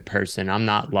a good person. I'm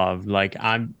not loved. Like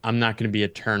I'm not going to be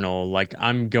eternal. Like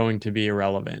I'm going to be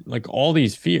irrelevant. Like all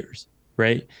these fears,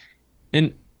 right?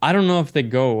 And I don't know if they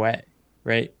go away,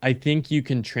 right? I think you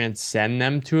can transcend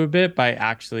them to a bit by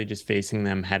actually just facing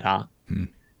them head on.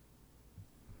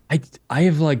 I I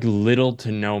have like little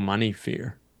to no money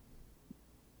fear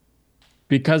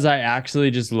because I actually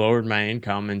just lowered my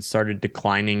income and started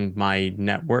declining my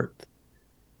net worth.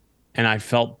 And I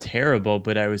felt terrible,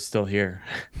 but I was still here.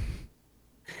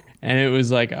 And it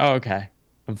was like, oh, okay,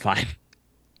 I'm fine.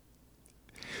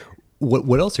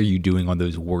 What else are you doing on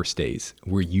those worst days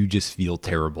where you just feel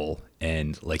terrible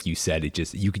and like you said, it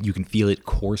just you can feel it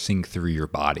coursing through your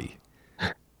body?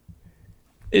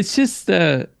 It's just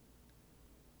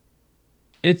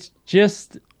it's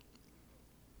just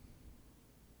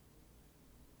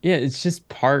yeah, it's just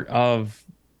part of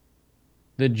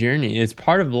the journey. It's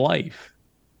part of life.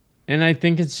 And I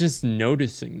think it's just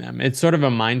noticing them. It's sort of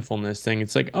a mindfulness thing.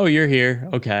 It's like, oh, you're here.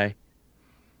 Okay.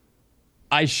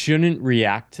 I shouldn't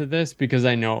react to this because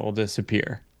I know it will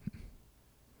disappear.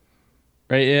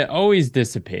 Right? It always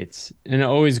dissipates and it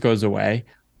always goes away.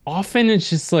 Often it's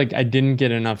just like I didn't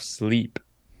get enough sleep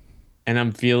and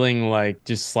I'm feeling like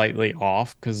just slightly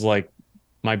off because like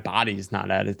my body's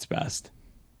not at its best.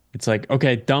 It's like,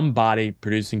 okay, dumb body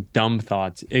producing dumb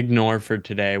thoughts. Ignore for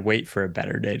today. Wait for a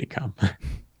better day to come.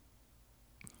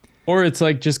 Or it's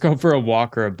like just go for a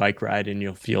walk or a bike ride and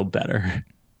you'll feel better.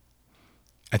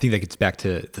 I think that gets back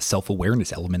to the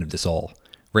self-awareness element of this all.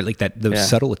 right? Like that, those Yeah.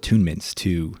 subtle attunements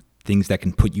to things that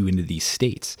can put you into these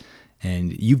states.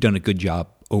 And you've done a good job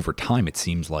over time, it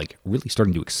seems like, really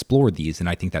starting to explore these. And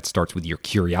I think that starts with your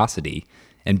curiosity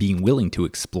and being willing to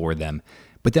explore them.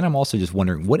 But then I'm also just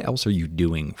wondering, what else are you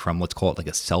doing from, let's call it like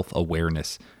a self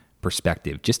awareness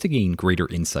perspective, just to gain greater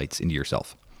insights into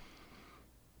yourself?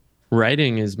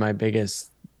 Writing is my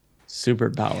biggest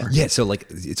superpower. Yeah. So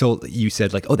you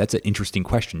said like, oh, that's an interesting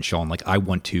question, Sean. Like, I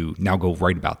want to now go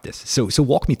write about this. So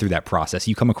walk me through that process.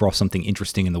 You come across something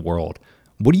interesting in the world.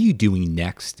 What are you doing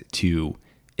next to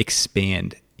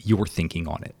expand your thinking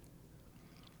on it?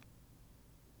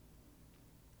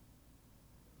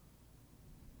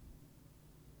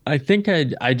 I think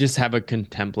I just have a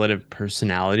contemplative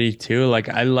personality too. Like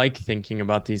I like thinking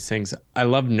about these things. I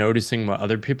love noticing what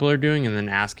other people are doing and then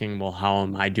asking, well, how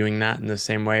am I doing that in the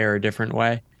same way or a different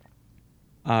way?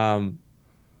 Um,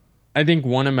 I think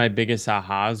one of my biggest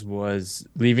ahas was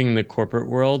leaving the corporate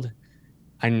world.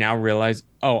 I now realize,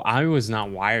 oh, I was not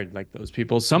wired like those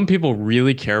people. Some people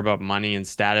really care about money and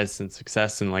status and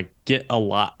success and like get a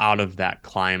lot out of that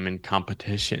climb and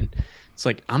competition. It's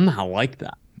like, I'm not like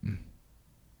that.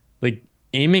 Like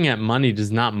aiming at money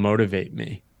does not motivate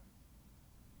me.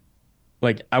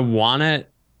 Like I want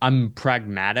it. I'm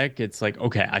pragmatic. It's like,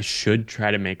 okay, I should try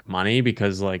to make money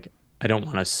because like I don't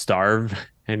want to starve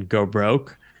and go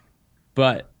broke.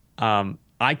 But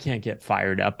I can't get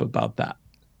fired up about that.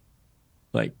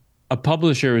 Like a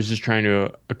publisher was just trying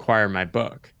to acquire my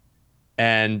book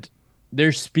and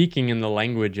they're speaking in the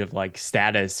language of like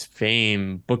status,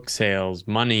 fame, book sales,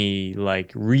 money,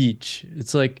 like reach.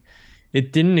 It's like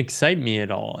it didn't excite me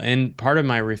at all. And part of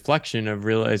my reflection of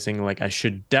realizing like I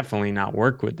should definitely not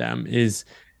work with them is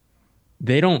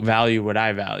they don't value what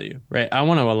I value, right? I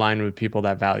want to align with people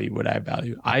that value what I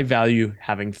value. I value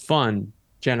having fun,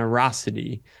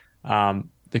 generosity,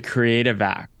 the creative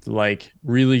act, like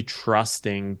really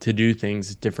trusting to do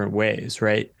things different ways,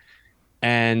 right?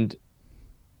 And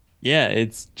yeah,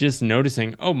 it's just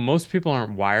noticing, oh, most people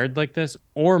aren't wired like this,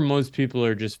 or most people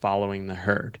are just following the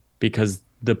herd because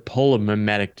the pull of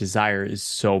mimetic desire is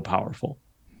so powerful.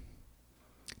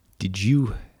 Did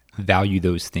you value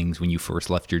those things when you first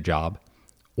left your job?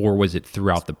 Or was it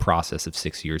throughout the process of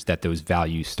 6 years that those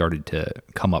values started to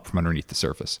come up from underneath the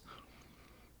surface?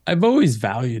 I've always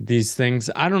valued these things.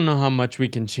 I don't know how much we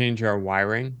can change our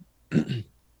wiring.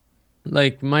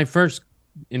 Like my first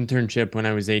internship when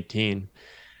I was 18,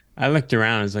 I looked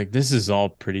around, I was like, this is all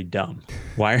pretty dumb.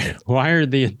 Why are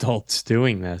the adults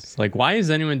doing this? Like, why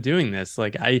is anyone doing this?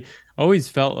 Like, I always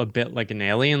felt a bit like an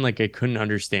alien, like I couldn't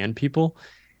understand people.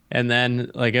 And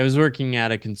then like I was working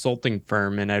at a consulting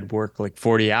firm and I'd work like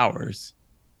 40 hours.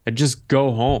 I'd just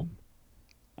go home.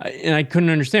 And I couldn't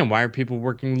understand why are people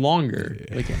working longer?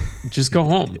 Like, just go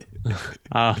home.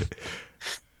 Uh,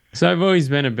 so I've always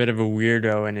been a bit of a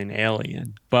weirdo and an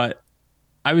alien, but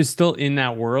I was still in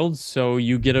that world, so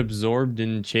you get absorbed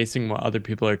in chasing what other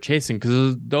people are chasing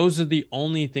because those are the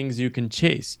only things you can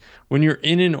chase. When you're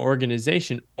in an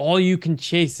organization, all you can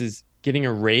chase is getting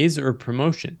a raise or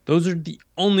promotion. Those are the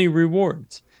only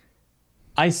rewards.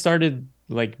 I started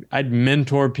like I'd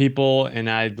mentor people and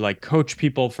I'd like coach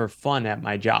people for fun at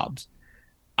my jobs.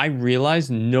 I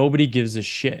realized nobody gives a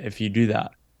shit if you do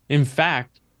that. In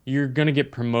fact, you're going to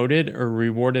get promoted or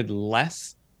rewarded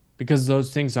less because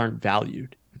those things aren't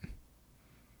valued.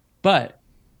 But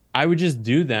I would just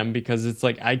do them because it's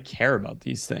like I care about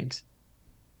these things.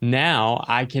 Now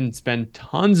I can spend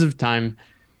tons of time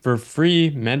for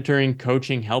free mentoring,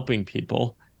 coaching, helping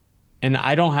people. And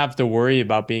I don't have to worry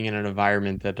about being in an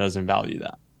environment that doesn't value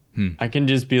that. I can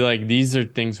just be like, these are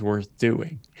things worth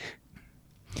doing.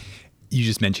 You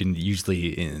just mentioned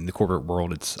usually in the corporate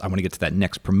world, it's I want to get to that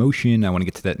next promotion, I want to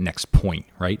get to that next point,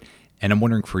 right? And I'm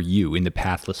wondering for you in the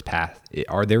pathless path,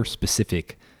 are there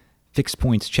specific fixed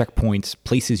points, checkpoints,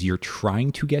 places you're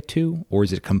trying to get to, or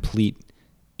is it complete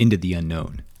into the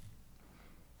unknown?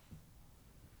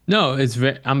 No,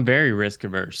 I'm very risk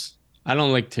averse. I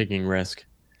don't like taking risk.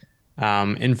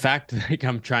 In fact, like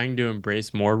I'm trying to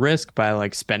embrace more risk by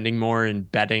like spending more and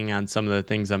betting on some of the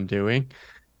things I'm doing.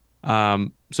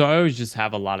 So I always just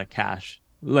have a lot of cash.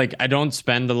 Like I don't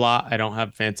spend a lot. I don't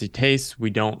have fancy tastes. We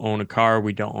don't own a car.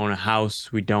 We don't own a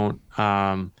house. We don't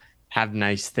have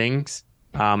nice things.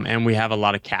 And we have a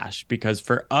lot of cash because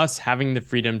for us, having the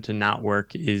freedom to not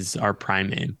work is our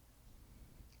prime aim.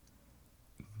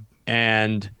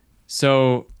 And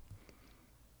so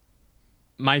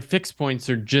my fixed points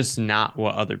are just not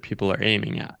what other people are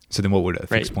aiming at, So then what would a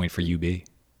fixed right? point for you be?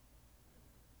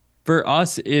 For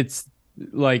us, it's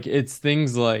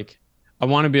things like I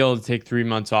want to be able to take 3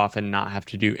 months off and not have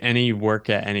to do any work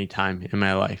at any time in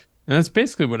my life. And that's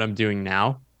basically what I'm doing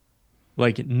now.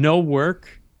 Like no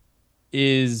work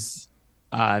is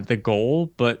the goal,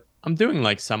 but I'm doing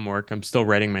like some work. I'm still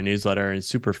writing my newsletter and it's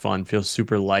super fun, feels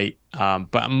super light.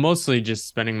 But I'm mostly just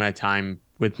spending my time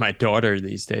with my daughter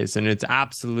these days, and it's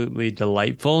absolutely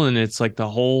delightful. And it's like the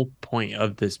whole point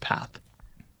of this path.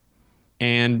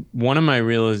 And one of my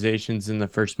realizations in the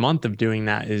first month of doing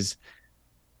that is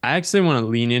I actually want to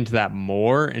lean into that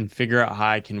more and figure out how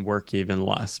I can work even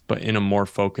less, but in a more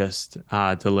focused,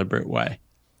 deliberate way.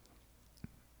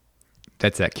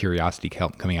 That's that curiosity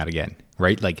coming out again,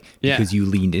 right? Like because Yeah. you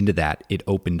leaned into that, it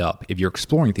opened up. If you're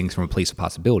exploring things from a place of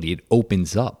possibility, it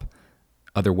opens up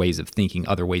other ways of thinking,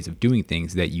 other ways of doing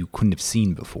things that you couldn't have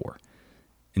seen before.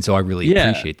 And so I really Yeah.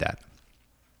 appreciate that.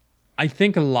 I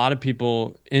think a lot of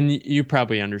people, and you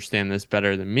probably understand this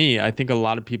better than me. I think a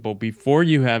lot of people, before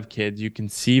you have kids, you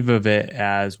conceive of it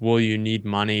as, well, you need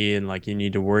money and like you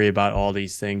need to worry about all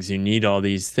these things. You need all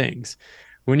these things.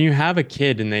 When you have a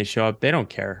kid and they show up, they don't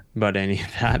care about any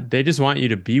of that. They just want you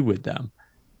to be with them.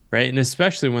 Right. And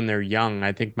especially when they're young,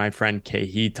 I think my friend Kay,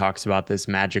 he talks about this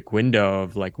magic window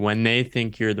of like when they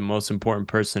think you're the most important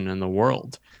person in the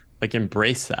world, like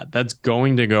embrace that. That's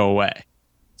going to go away.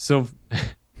 So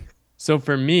so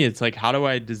for me, it's like, how do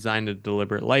I design a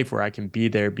deliberate life where I can be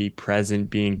there, be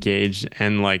present, be engaged,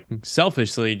 and like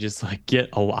selfishly just like get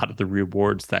a lot of the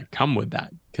rewards that come with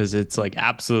that? Because it's like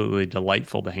absolutely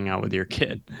delightful to hang out with your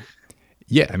kid.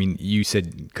 Yeah, I mean, you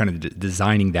said kind of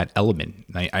designing that element.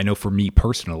 I know for me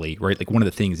personally, right? Like one of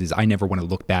the things is I never want to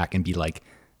look back and be like,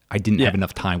 I didn't have Yeah.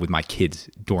 enough time with my kids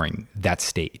during that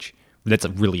stage. That's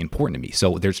really important to me.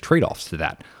 So there's trade offs to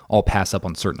that. I'll pass up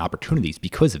on certain opportunities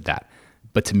because of that.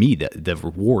 But to me, the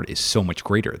reward is so much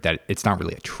greater that it's not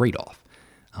really a trade off.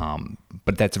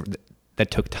 But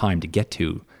that took time to get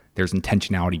to. There's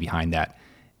intentionality behind that,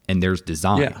 and there's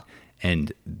design. Yeah.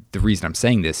 And the reason I'm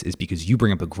saying this is because you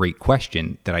bring up a great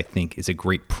question that I think is a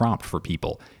great prompt for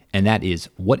people, and that is,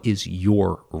 what is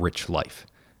your rich life?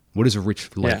 What does a rich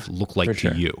Yeah. life look For like to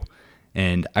sure. you?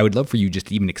 And I would love for you just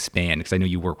to even expand, because I know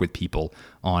you work with people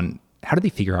on how do they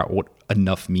figure out what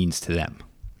enough means to them.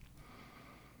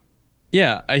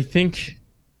 Yeah. I think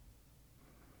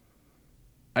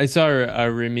I saw a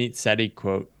Ramit Sethi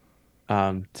quote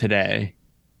today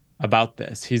about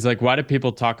this. He's like, why do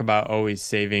people talk about always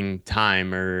saving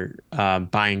time or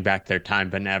buying back their time,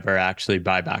 but never actually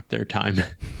buy back their time?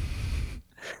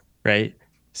 Right.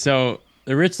 So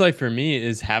the rich life for me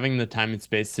is having the time and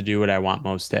space to do what I want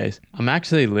most days. I'm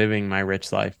actually living my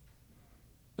rich life.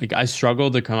 Like I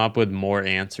struggle to come up with more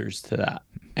answers to that.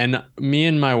 And me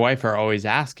and my wife are always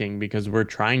asking because we're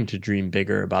trying to dream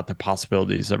bigger about the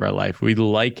possibilities of our life. We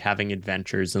like having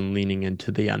adventures and leaning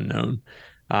into the unknown.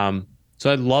 Um,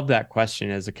 so I love that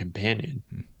question as a companion.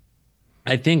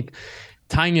 I think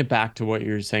tying it back to what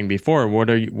you were saying before, what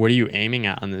are you aiming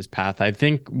at on this path? I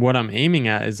think what I'm aiming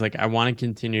at is like I want to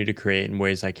continue to create in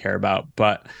ways I care about,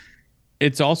 but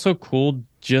it's also cool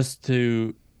just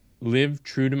to live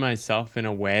true to myself in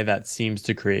a way that seems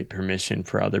to create permission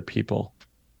for other people.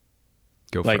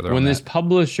 Go Like further on when this that.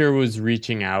 publisher was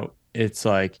reaching out, it's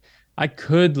like I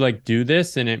could like do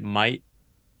this and it might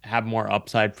have more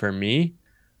upside for me,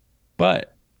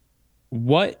 but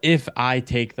what if I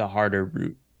take the harder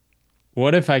route?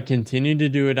 What if I continue to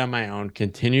do it on my own,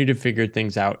 continue to figure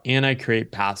things out, and I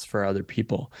create paths for other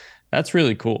people? That's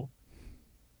really cool,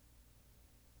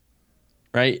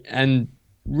 right? And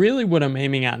really, what I'm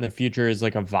aiming at in the future is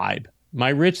like a vibe. My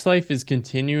rich life is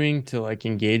continuing to like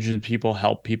engage with people,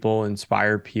 help people,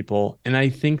 inspire people. And I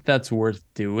think that's worth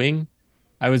doing.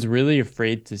 I was really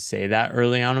afraid to say that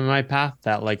early on in my path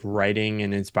that like writing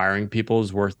and inspiring people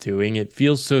is worth doing. It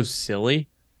feels so silly.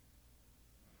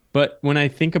 But when I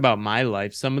think about my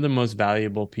life, some of the most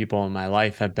valuable people in my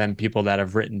life have been people that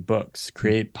have written books,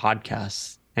 create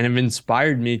podcasts, and have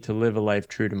inspired me to live a life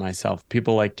true to myself.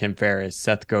 People like Tim Ferriss,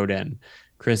 Seth Godin,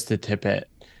 Krista Tippett,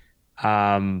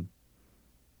 um,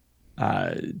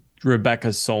 uh, Rebecca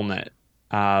Solnit,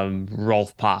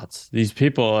 Rolf Potts. These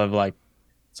people have like,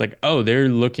 it's like, oh, they're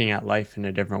looking at life in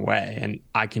a different way, and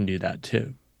I can do that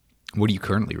too. What are you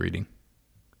currently reading?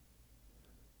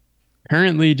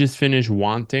 Currently, just finished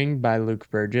Wanting by Luke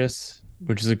Burgess,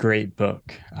 which is a great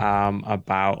book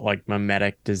about like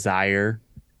mimetic desire.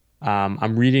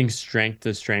 I'm reading Strength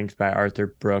to Strength by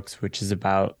Arthur Brooks, which is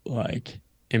about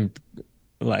em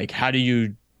like how do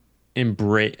you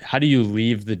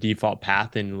leave the default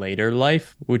path in later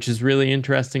life, which is really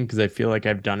interesting because I feel like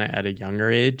I've done it at a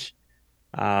younger age.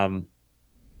 Um,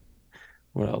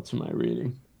 what else am I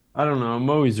reading? I don't know. I'm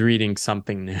always reading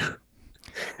something new. I'm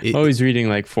It, always reading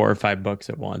like 4 or 5 books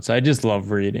at once. I just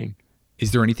love reading.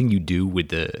 Is there anything you do with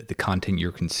the content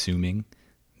you're consuming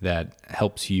that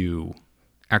helps you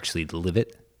actually live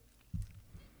it?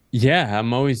 Yeah,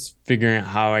 I'm always figuring out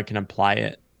how I can apply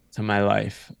it to my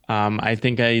life. I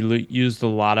think used a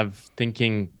lot of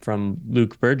thinking from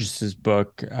Luke Burgess's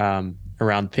book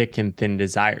around thick and thin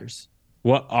desires.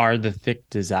 What are the thick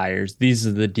desires? These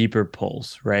are the deeper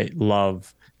pulls, right?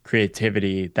 Love,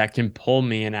 creativity that can pull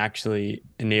me and actually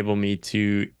enable me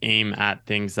to aim at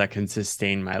things that can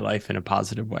sustain my life in a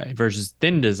positive way versus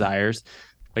thin desires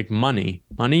like money.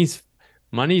 Money's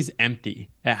empty.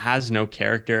 It has no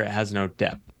character, it has no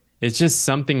depth. It's just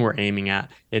something we're aiming at.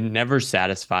 It never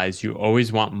satisfies. You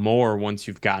always want more once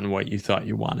you've gotten what you thought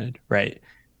you wanted, right?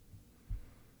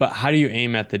 But how do you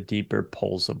aim at the deeper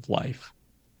pulls of life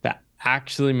that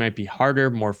actually might be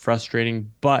harder, more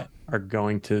frustrating, but are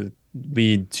going to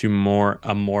lead to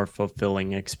a more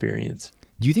fulfilling experience?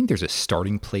 Do you think there's a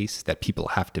starting place that people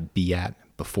have to be at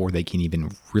before they can even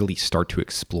really start to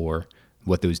explore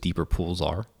what those deeper pools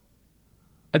are?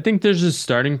 I think there's a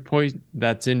starting point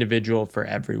that's individual for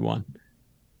everyone.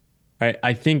 Right?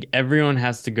 I think everyone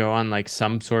has to go on like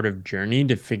some sort of journey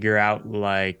to figure out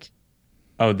like,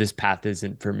 oh, this path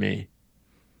isn't for me.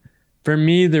 For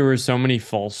me, there were so many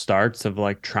false starts of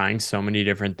like trying so many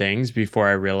different things before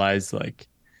I realized like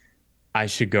I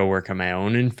should go work on my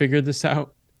own and figure this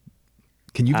out.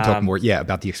 Can you talk Um, more, yeah,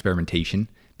 about the experimentation?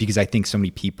 Because I think so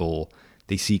many people,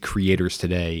 they see creators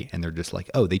today and they're just like,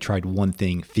 oh, they tried one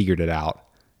thing, figured it out,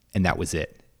 and that was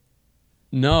it.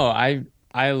 no,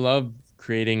 I love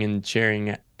creating and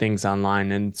sharing things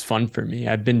online and it's fun for me.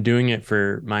 I've been doing it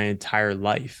for my entire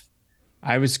life.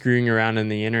 I was screwing around on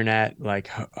the internet, like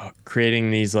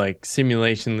creating these like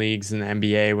simulation leagues in the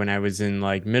NBA when I was in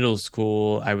like middle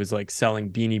school. I was like selling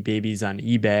Beanie Babies on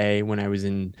eBay when I was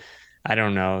in, I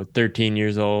don't know, 13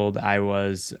 years old. I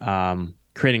was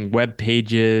creating web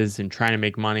pages and trying to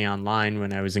make money online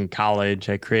when I was in college.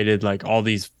 I created like all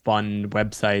these fun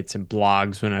websites and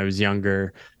blogs when I was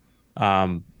younger.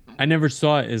 Um, I never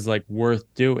saw it as like worth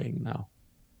doing though.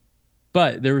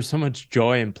 But there was so much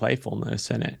joy and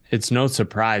playfulness in it. It's no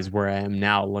surprise where I am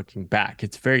now looking back.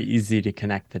 It's very easy to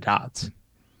connect the dots.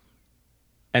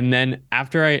 And then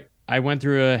after I went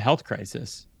through a health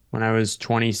crisis when I was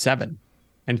 27.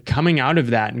 And coming out of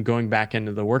that and going back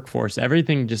into the workforce,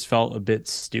 everything just felt a bit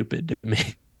stupid to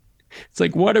me. It's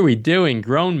like, what are we doing?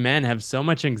 Grown men have so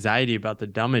much anxiety about the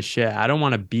dumbest shit. I don't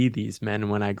want to be these men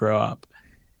when I grow up.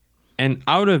 And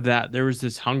out of that, there was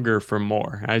this hunger for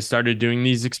more. I started doing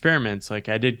these experiments. Like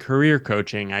I did career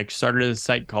coaching. I started a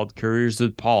site called Careers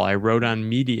with Paul. I wrote on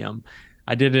Medium.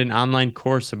 I did an online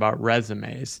course about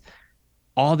resumes.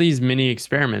 All these mini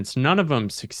experiments, none of them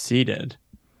succeeded.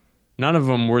 None of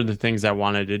them were the things I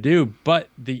wanted to do, but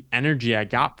the energy I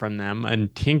got from them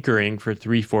and tinkering for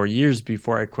 3, 4 years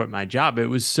before I quit my job, it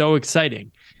was so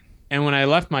exciting. And when I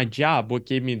left my job, what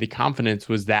gave me the confidence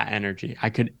was that energy.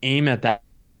 I could aim at that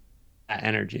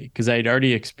energy because I had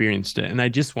already experienced it and I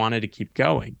just wanted to keep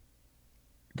going.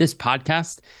 This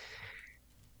podcast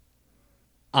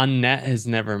on net has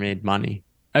never made money.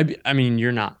 I mean,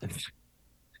 you're not.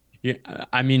 Yeah,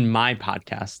 I mean, my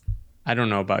podcast. I don't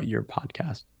know about your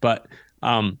podcast, but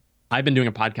I've been doing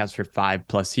a podcast for 5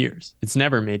 plus years. It's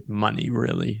never made money,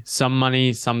 really. Some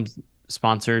money, some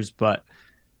sponsors, but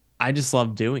I just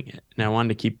love doing it and I wanted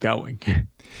to keep going.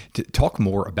 To talk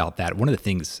more about that, one of the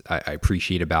things I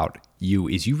appreciate about you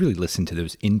is you really listen to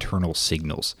those internal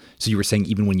signals. So you were saying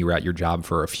even when you were at your job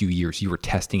for a few years, you were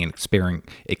testing and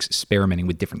experimenting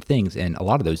with different things, and a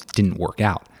lot of those didn't work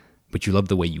out, but you love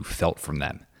the way you felt from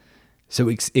them. So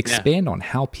Yeah. expand on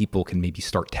how people can maybe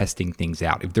start testing things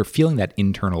out. If they're feeling that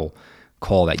internal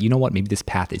call that, you know what, maybe this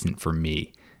path isn't for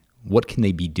me, what can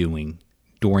they be doing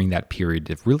during that period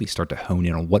to really start to hone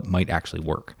in on what might actually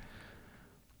work?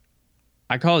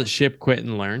 I call it ship, quit,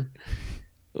 and learn.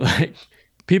 Like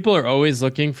people are always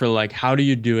looking for like, how do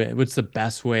you do it? What's the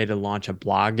best way to launch a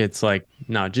blog? It's like,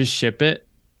 no, just ship it,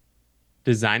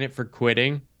 design it for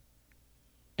quitting,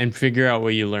 and figure out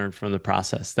what you learned from the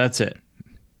process. That's it.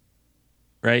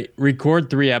 Right? Record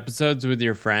 3 episodes with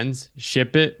your friends,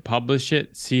 ship it, publish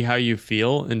it, see how you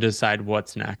feel, and decide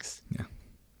what's next. Yeah.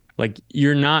 Like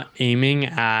you're not aiming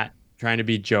at trying to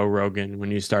be Joe Rogan when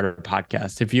you start a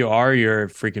podcast. If you are, you're a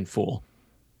freaking fool.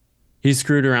 He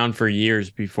screwed around for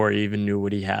years before he even knew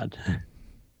what he had.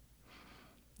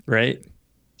 Right?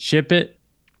 Ship it,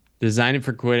 design it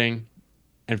for quitting,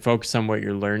 and focus on what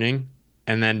you're learning.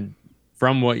 And then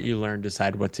from what you learn,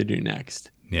 decide what to do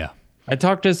next. Yeah. I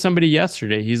talked to somebody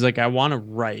yesterday. He's like, I want to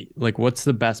write. Like, what's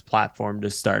the best platform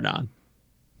to start on?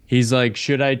 He's like,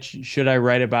 should I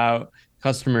write about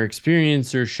customer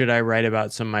experience or should I write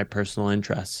about some of my personal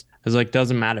interests? was like,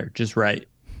 doesn't matter, just write.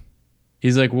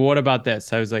 He's like, well, what about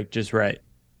this? I was like, just write.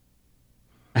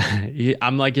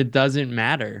 I'm like, it doesn't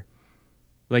matter.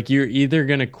 Like you're either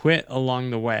going to quit along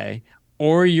the way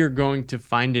or you're going to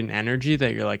find an energy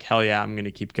that you're like, hell yeah, I'm going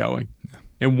to keep going.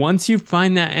 And once you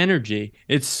find that energy,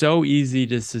 it's so easy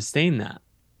to sustain that.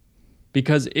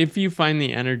 Because if you find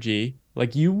the energy,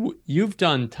 like you've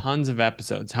done tons of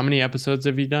episodes. How many episodes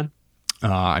have you done?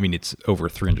 I mean, it's over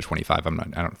 325. I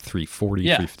don't 340,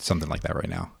 Yeah. something like that right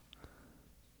now.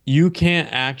 You can't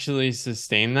actually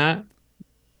sustain that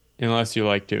unless you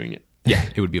like doing it. Yeah,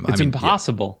 it would be. I It's mean, yeah,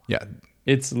 impossible. yeah.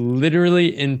 It's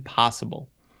literally impossible.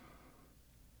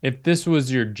 If this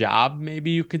was your job, maybe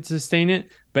you could sustain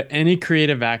it, but any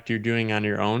creative act you're doing on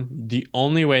your own, the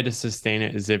only way to sustain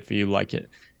it is if you like it.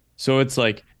 So it's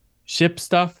like ship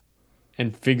stuff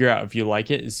and figure out if you like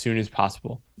it as soon as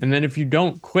possible. And then if you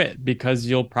don't, quit because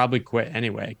you'll probably quit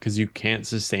anyway because you can't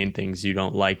sustain things you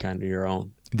don't like on your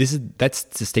own. That's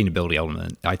sustainability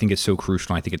element. I think it's so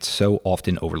crucial. And I think it's so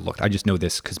often overlooked. I just know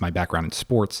this because my background in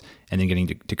sports and then getting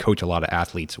to coach a lot of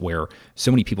athletes where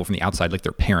so many people from the outside, like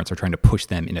their parents, are trying to push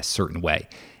them in a certain way.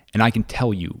 And I can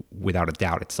tell you without a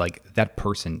doubt, it's like that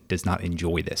person does not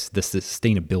enjoy this. The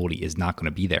sustainability is not going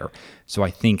to be there. So I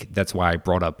think that's why I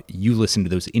brought up you listen to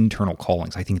those internal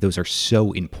callings. I think those are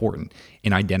so important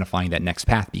in identifying that next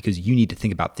path because you need to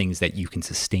think about things that you can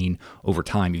sustain over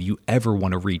time. If you ever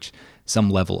want to reach some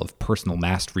level of personal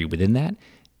mastery within that,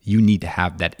 you need to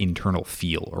have that internal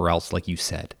feel, or else, like you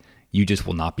said, you just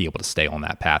will not be able to stay on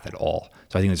that path at all.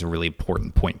 So I think that's a really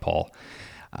important point, Paul.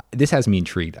 This has me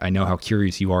intrigued. I know how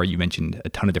curious you are. You mentioned a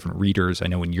ton of different readers. I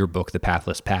know in your book, The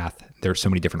Pathless Path, there's so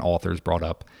many different authors brought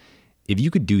up. If you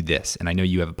could do this, and I know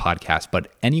you have a podcast,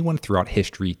 but anyone throughout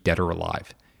history, dead or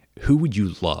alive, who would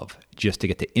you love just to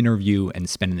get to interview and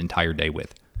spend an entire day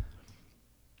with?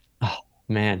 Oh,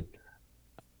 man.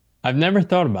 I've never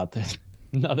thought about this.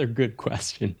 Another good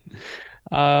question.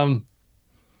 Um,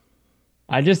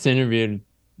 I just interviewed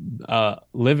a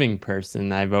living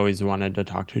person I've always wanted to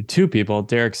talk to. Two people,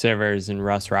 Derek Sivers and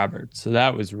Russ Roberts. So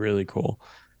that was really cool.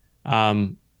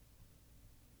 Um,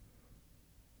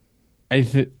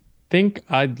 I think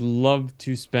I'd love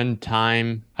to spend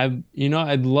time. I'd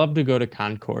love to go to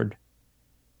Concord,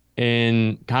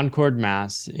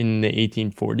 Mass in the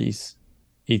 1840s,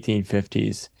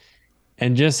 1850s,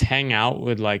 and just hang out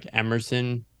with like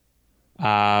Emerson,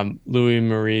 Louis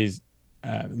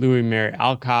Mary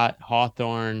Alcott,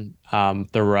 Hawthorne,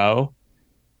 Thoreau,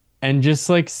 and just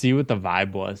like see what the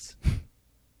vibe was.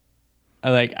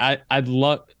 I'd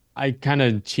love I kind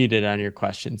of cheated on your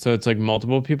question. So it's like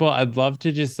multiple people. I'd love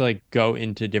to just like go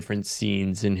into different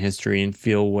scenes in history and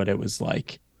feel what it was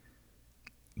like.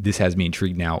 This has me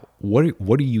intrigued now. What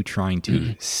are you trying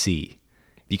to see?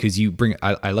 Because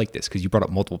I like this because you brought up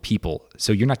multiple people.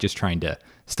 So you're not just trying to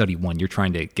study one, you're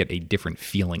trying to get a different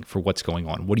feeling for what's going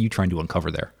on. What are you trying to uncover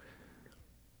there?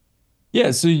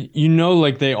 Yeah, so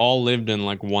like they all lived in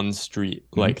like one street,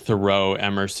 like Thoreau,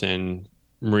 Emerson,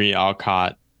 Marie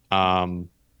Alcott, um,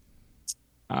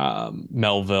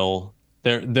 Melville.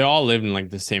 They all lived in like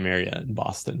the same area in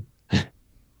Boston. A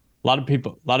lot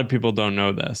of people don't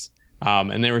know this.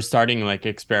 And they were starting like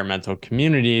experimental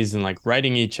communities and like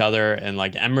writing each other. And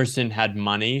like Emerson had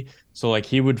money, so like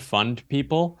he would fund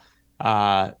people,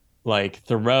 uh, like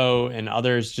Thoreau and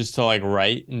others, just to like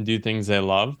write and do things they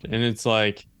loved. And it's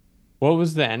like, what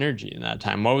was the energy in that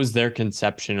time? What was their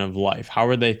conception of life? How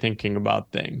were they thinking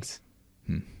about things?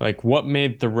 Like, what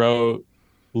made Thoreau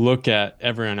look at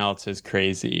everyone else as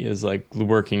crazy, as like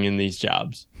working in these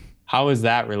jobs? How does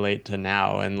that relate to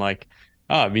now? And like,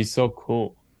 oh, it'd be so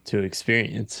cool to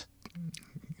experience.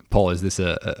 Paul, is this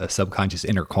a subconscious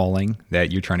inner calling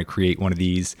that you're trying to create one of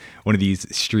these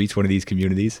streets, one of these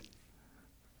communities?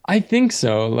 I think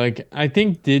so. Like, I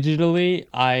think digitally,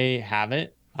 I have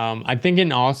it. I think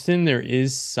in Austin, there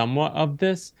is somewhat of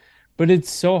this, but it's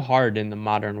so hard in the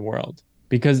modern world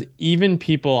because even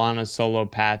people on a solo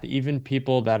path, even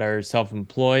people that are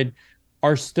self-employed,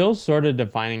 are still sort of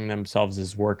defining themselves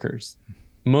as workers.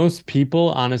 Most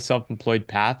people on a self-employed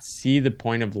path see the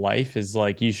point of life as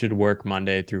like you should work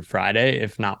Monday through Friday,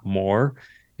 if not more,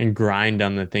 and grind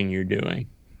on the thing you're doing.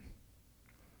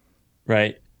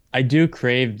 Right. I do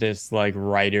crave this like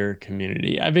writer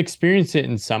community. I've experienced it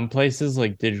in some places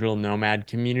like digital nomad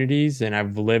communities, and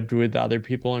I've lived with other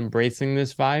people embracing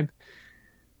this vibe.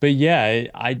 But yeah,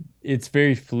 it's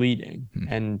very fleeting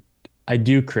and I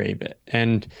do crave it.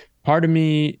 And part of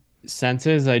me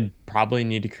senses I'd probably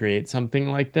need to create something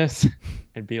like this.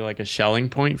 It'd be like a shelling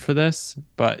point for this.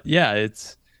 But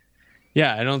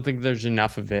I don't think there's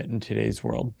enough of it in today's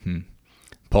world.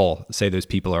 Paul, say those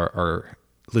people are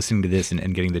listening to this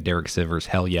and getting the Derek Sivers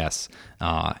hell yes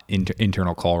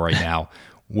internal call right now,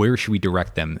 where should we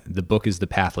direct them? The book is The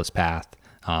Pathless Path.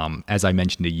 As I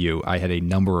mentioned to you, I had a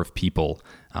number of people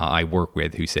I work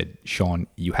with who said, Sean,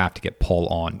 you have to get Paul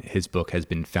on. His book has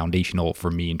been foundational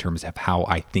for me in terms of how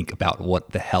I think about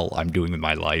what the hell I'm doing with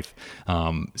my life.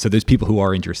 So there's people who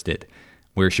are interested.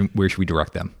 Where should we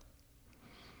direct them?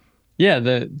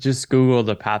 Yeah, just Google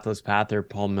The Pathless Path or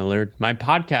Paul Millerd. My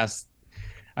podcast,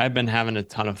 I've been having a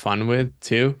ton of fun with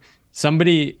too.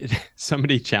 Somebody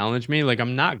challenged me. Like,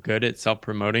 I'm not good at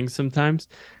self-promoting sometimes.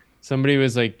 Somebody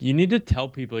was like, you need to tell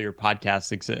people your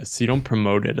podcast exists. You don't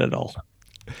promote it at all.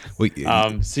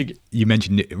 Well, So you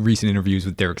mentioned recent interviews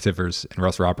with Derek Sivers and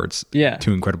Russ Roberts. yeah.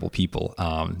 Two incredible people.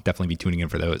 Definitely be tuning in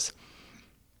for those.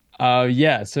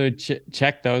 Yeah. So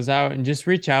check those out and just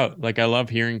reach out. Like, I love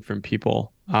hearing from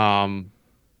people.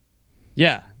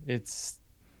 Yeah, it's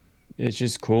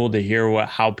just cool to hear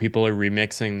how people are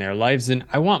remixing their lives. And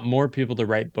I want more people to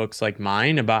write books like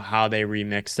mine about how they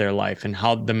remix their life and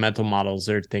how the mental models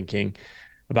they're thinking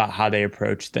about how they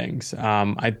approach things.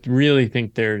 I really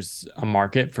think there's a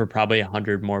market for probably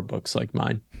 100 more books like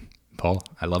mine. Paul,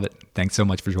 I love it. Thanks so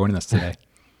much for joining us today.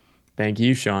 Thank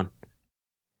you, Sean.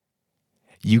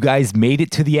 You guys made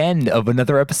it to the end of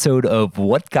another episode of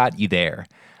What Got You There.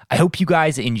 I hope you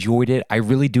guys enjoyed it. I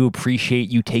really do appreciate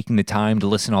you taking the time to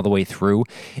listen all the way through.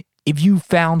 If you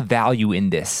found value in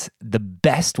this, the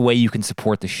best way you can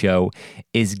support the show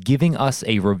is giving us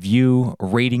a review,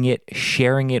 rating it,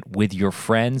 sharing it with your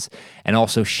friends, and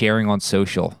also sharing on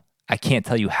social. I can't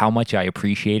tell you how much I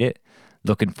appreciate it.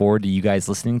 Looking forward to you guys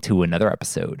listening to another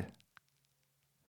episode.